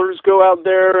wrestlers go out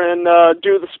there and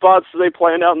do the spots that they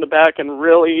planned out in the back and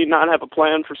really not have a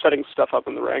plan for setting stuff up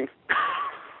in the ring.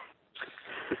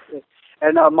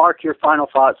 And Mark, your final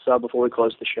thoughts before we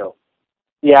close the show.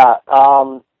 Yeah,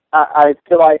 I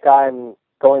feel like I'm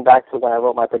going back to when I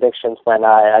wrote my predictions when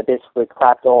I basically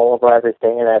crapped all over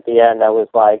everything, and at the end I was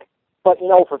like, but, you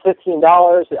know, for $15,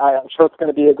 I'm sure it's going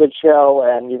to be a good show,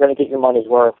 and you're going to get your money's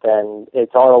worth, and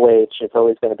it's ROH, it's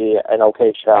always going to be an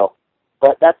okay show.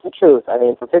 But that's the truth. I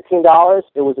mean, for $15,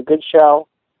 it was a good show.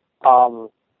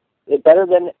 Better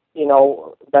than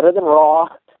Raw,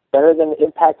 better than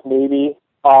Impact maybe.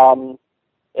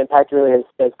 Impact really has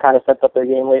kind of stepped up their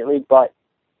game lately, but,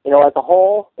 you know, as a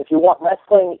whole, if you want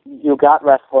wrestling, you got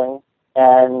wrestling,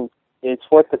 and it's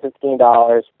worth the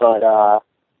 $15, but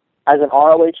as an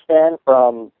ROH fan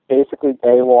from basically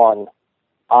day one,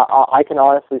 I can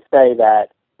honestly say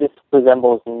that this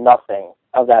resembles nothing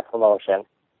of that promotion.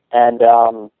 And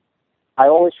I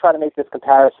always try to make this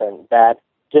comparison that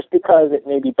just because it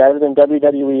may be better than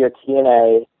WWE or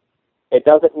TNA, it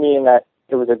doesn't mean that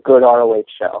it was a good ROH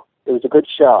show. It was a good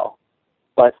show.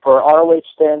 But for ROH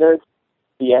standards,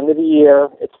 the end of the year,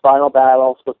 its Final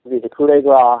Battle, supposed to be the coup de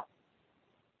grace,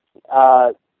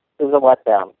 it was a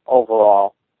letdown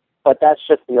overall. But that's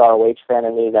just the ROH fan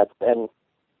in me. And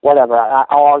whatever,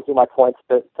 I'll argue my points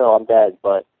till I'm dead,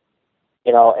 but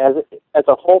you know, as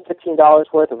a whole,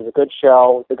 $15 worth, it was a good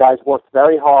show. The guys worked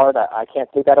very hard. I can't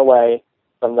take that away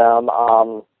from them.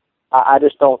 I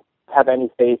just don't have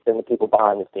any faith in the people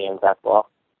behind the scenes, that's all.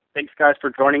 Thanks, guys, for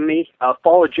joining me.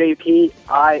 Follow JP,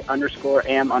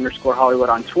 I_am_Hollywood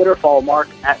on Twitter. Follow Mark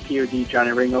at POD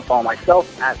Johnny Ringo. Follow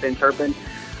myself at Vince Turpin.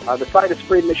 The site is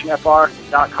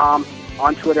freeadmissionfr.com.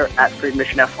 On Twitter at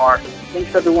freeadmissionfr.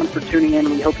 Thanks, everyone, for tuning in.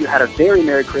 We hope you had a very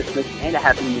Merry Christmas and a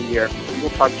Happy New Year. We'll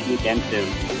talk to you again soon.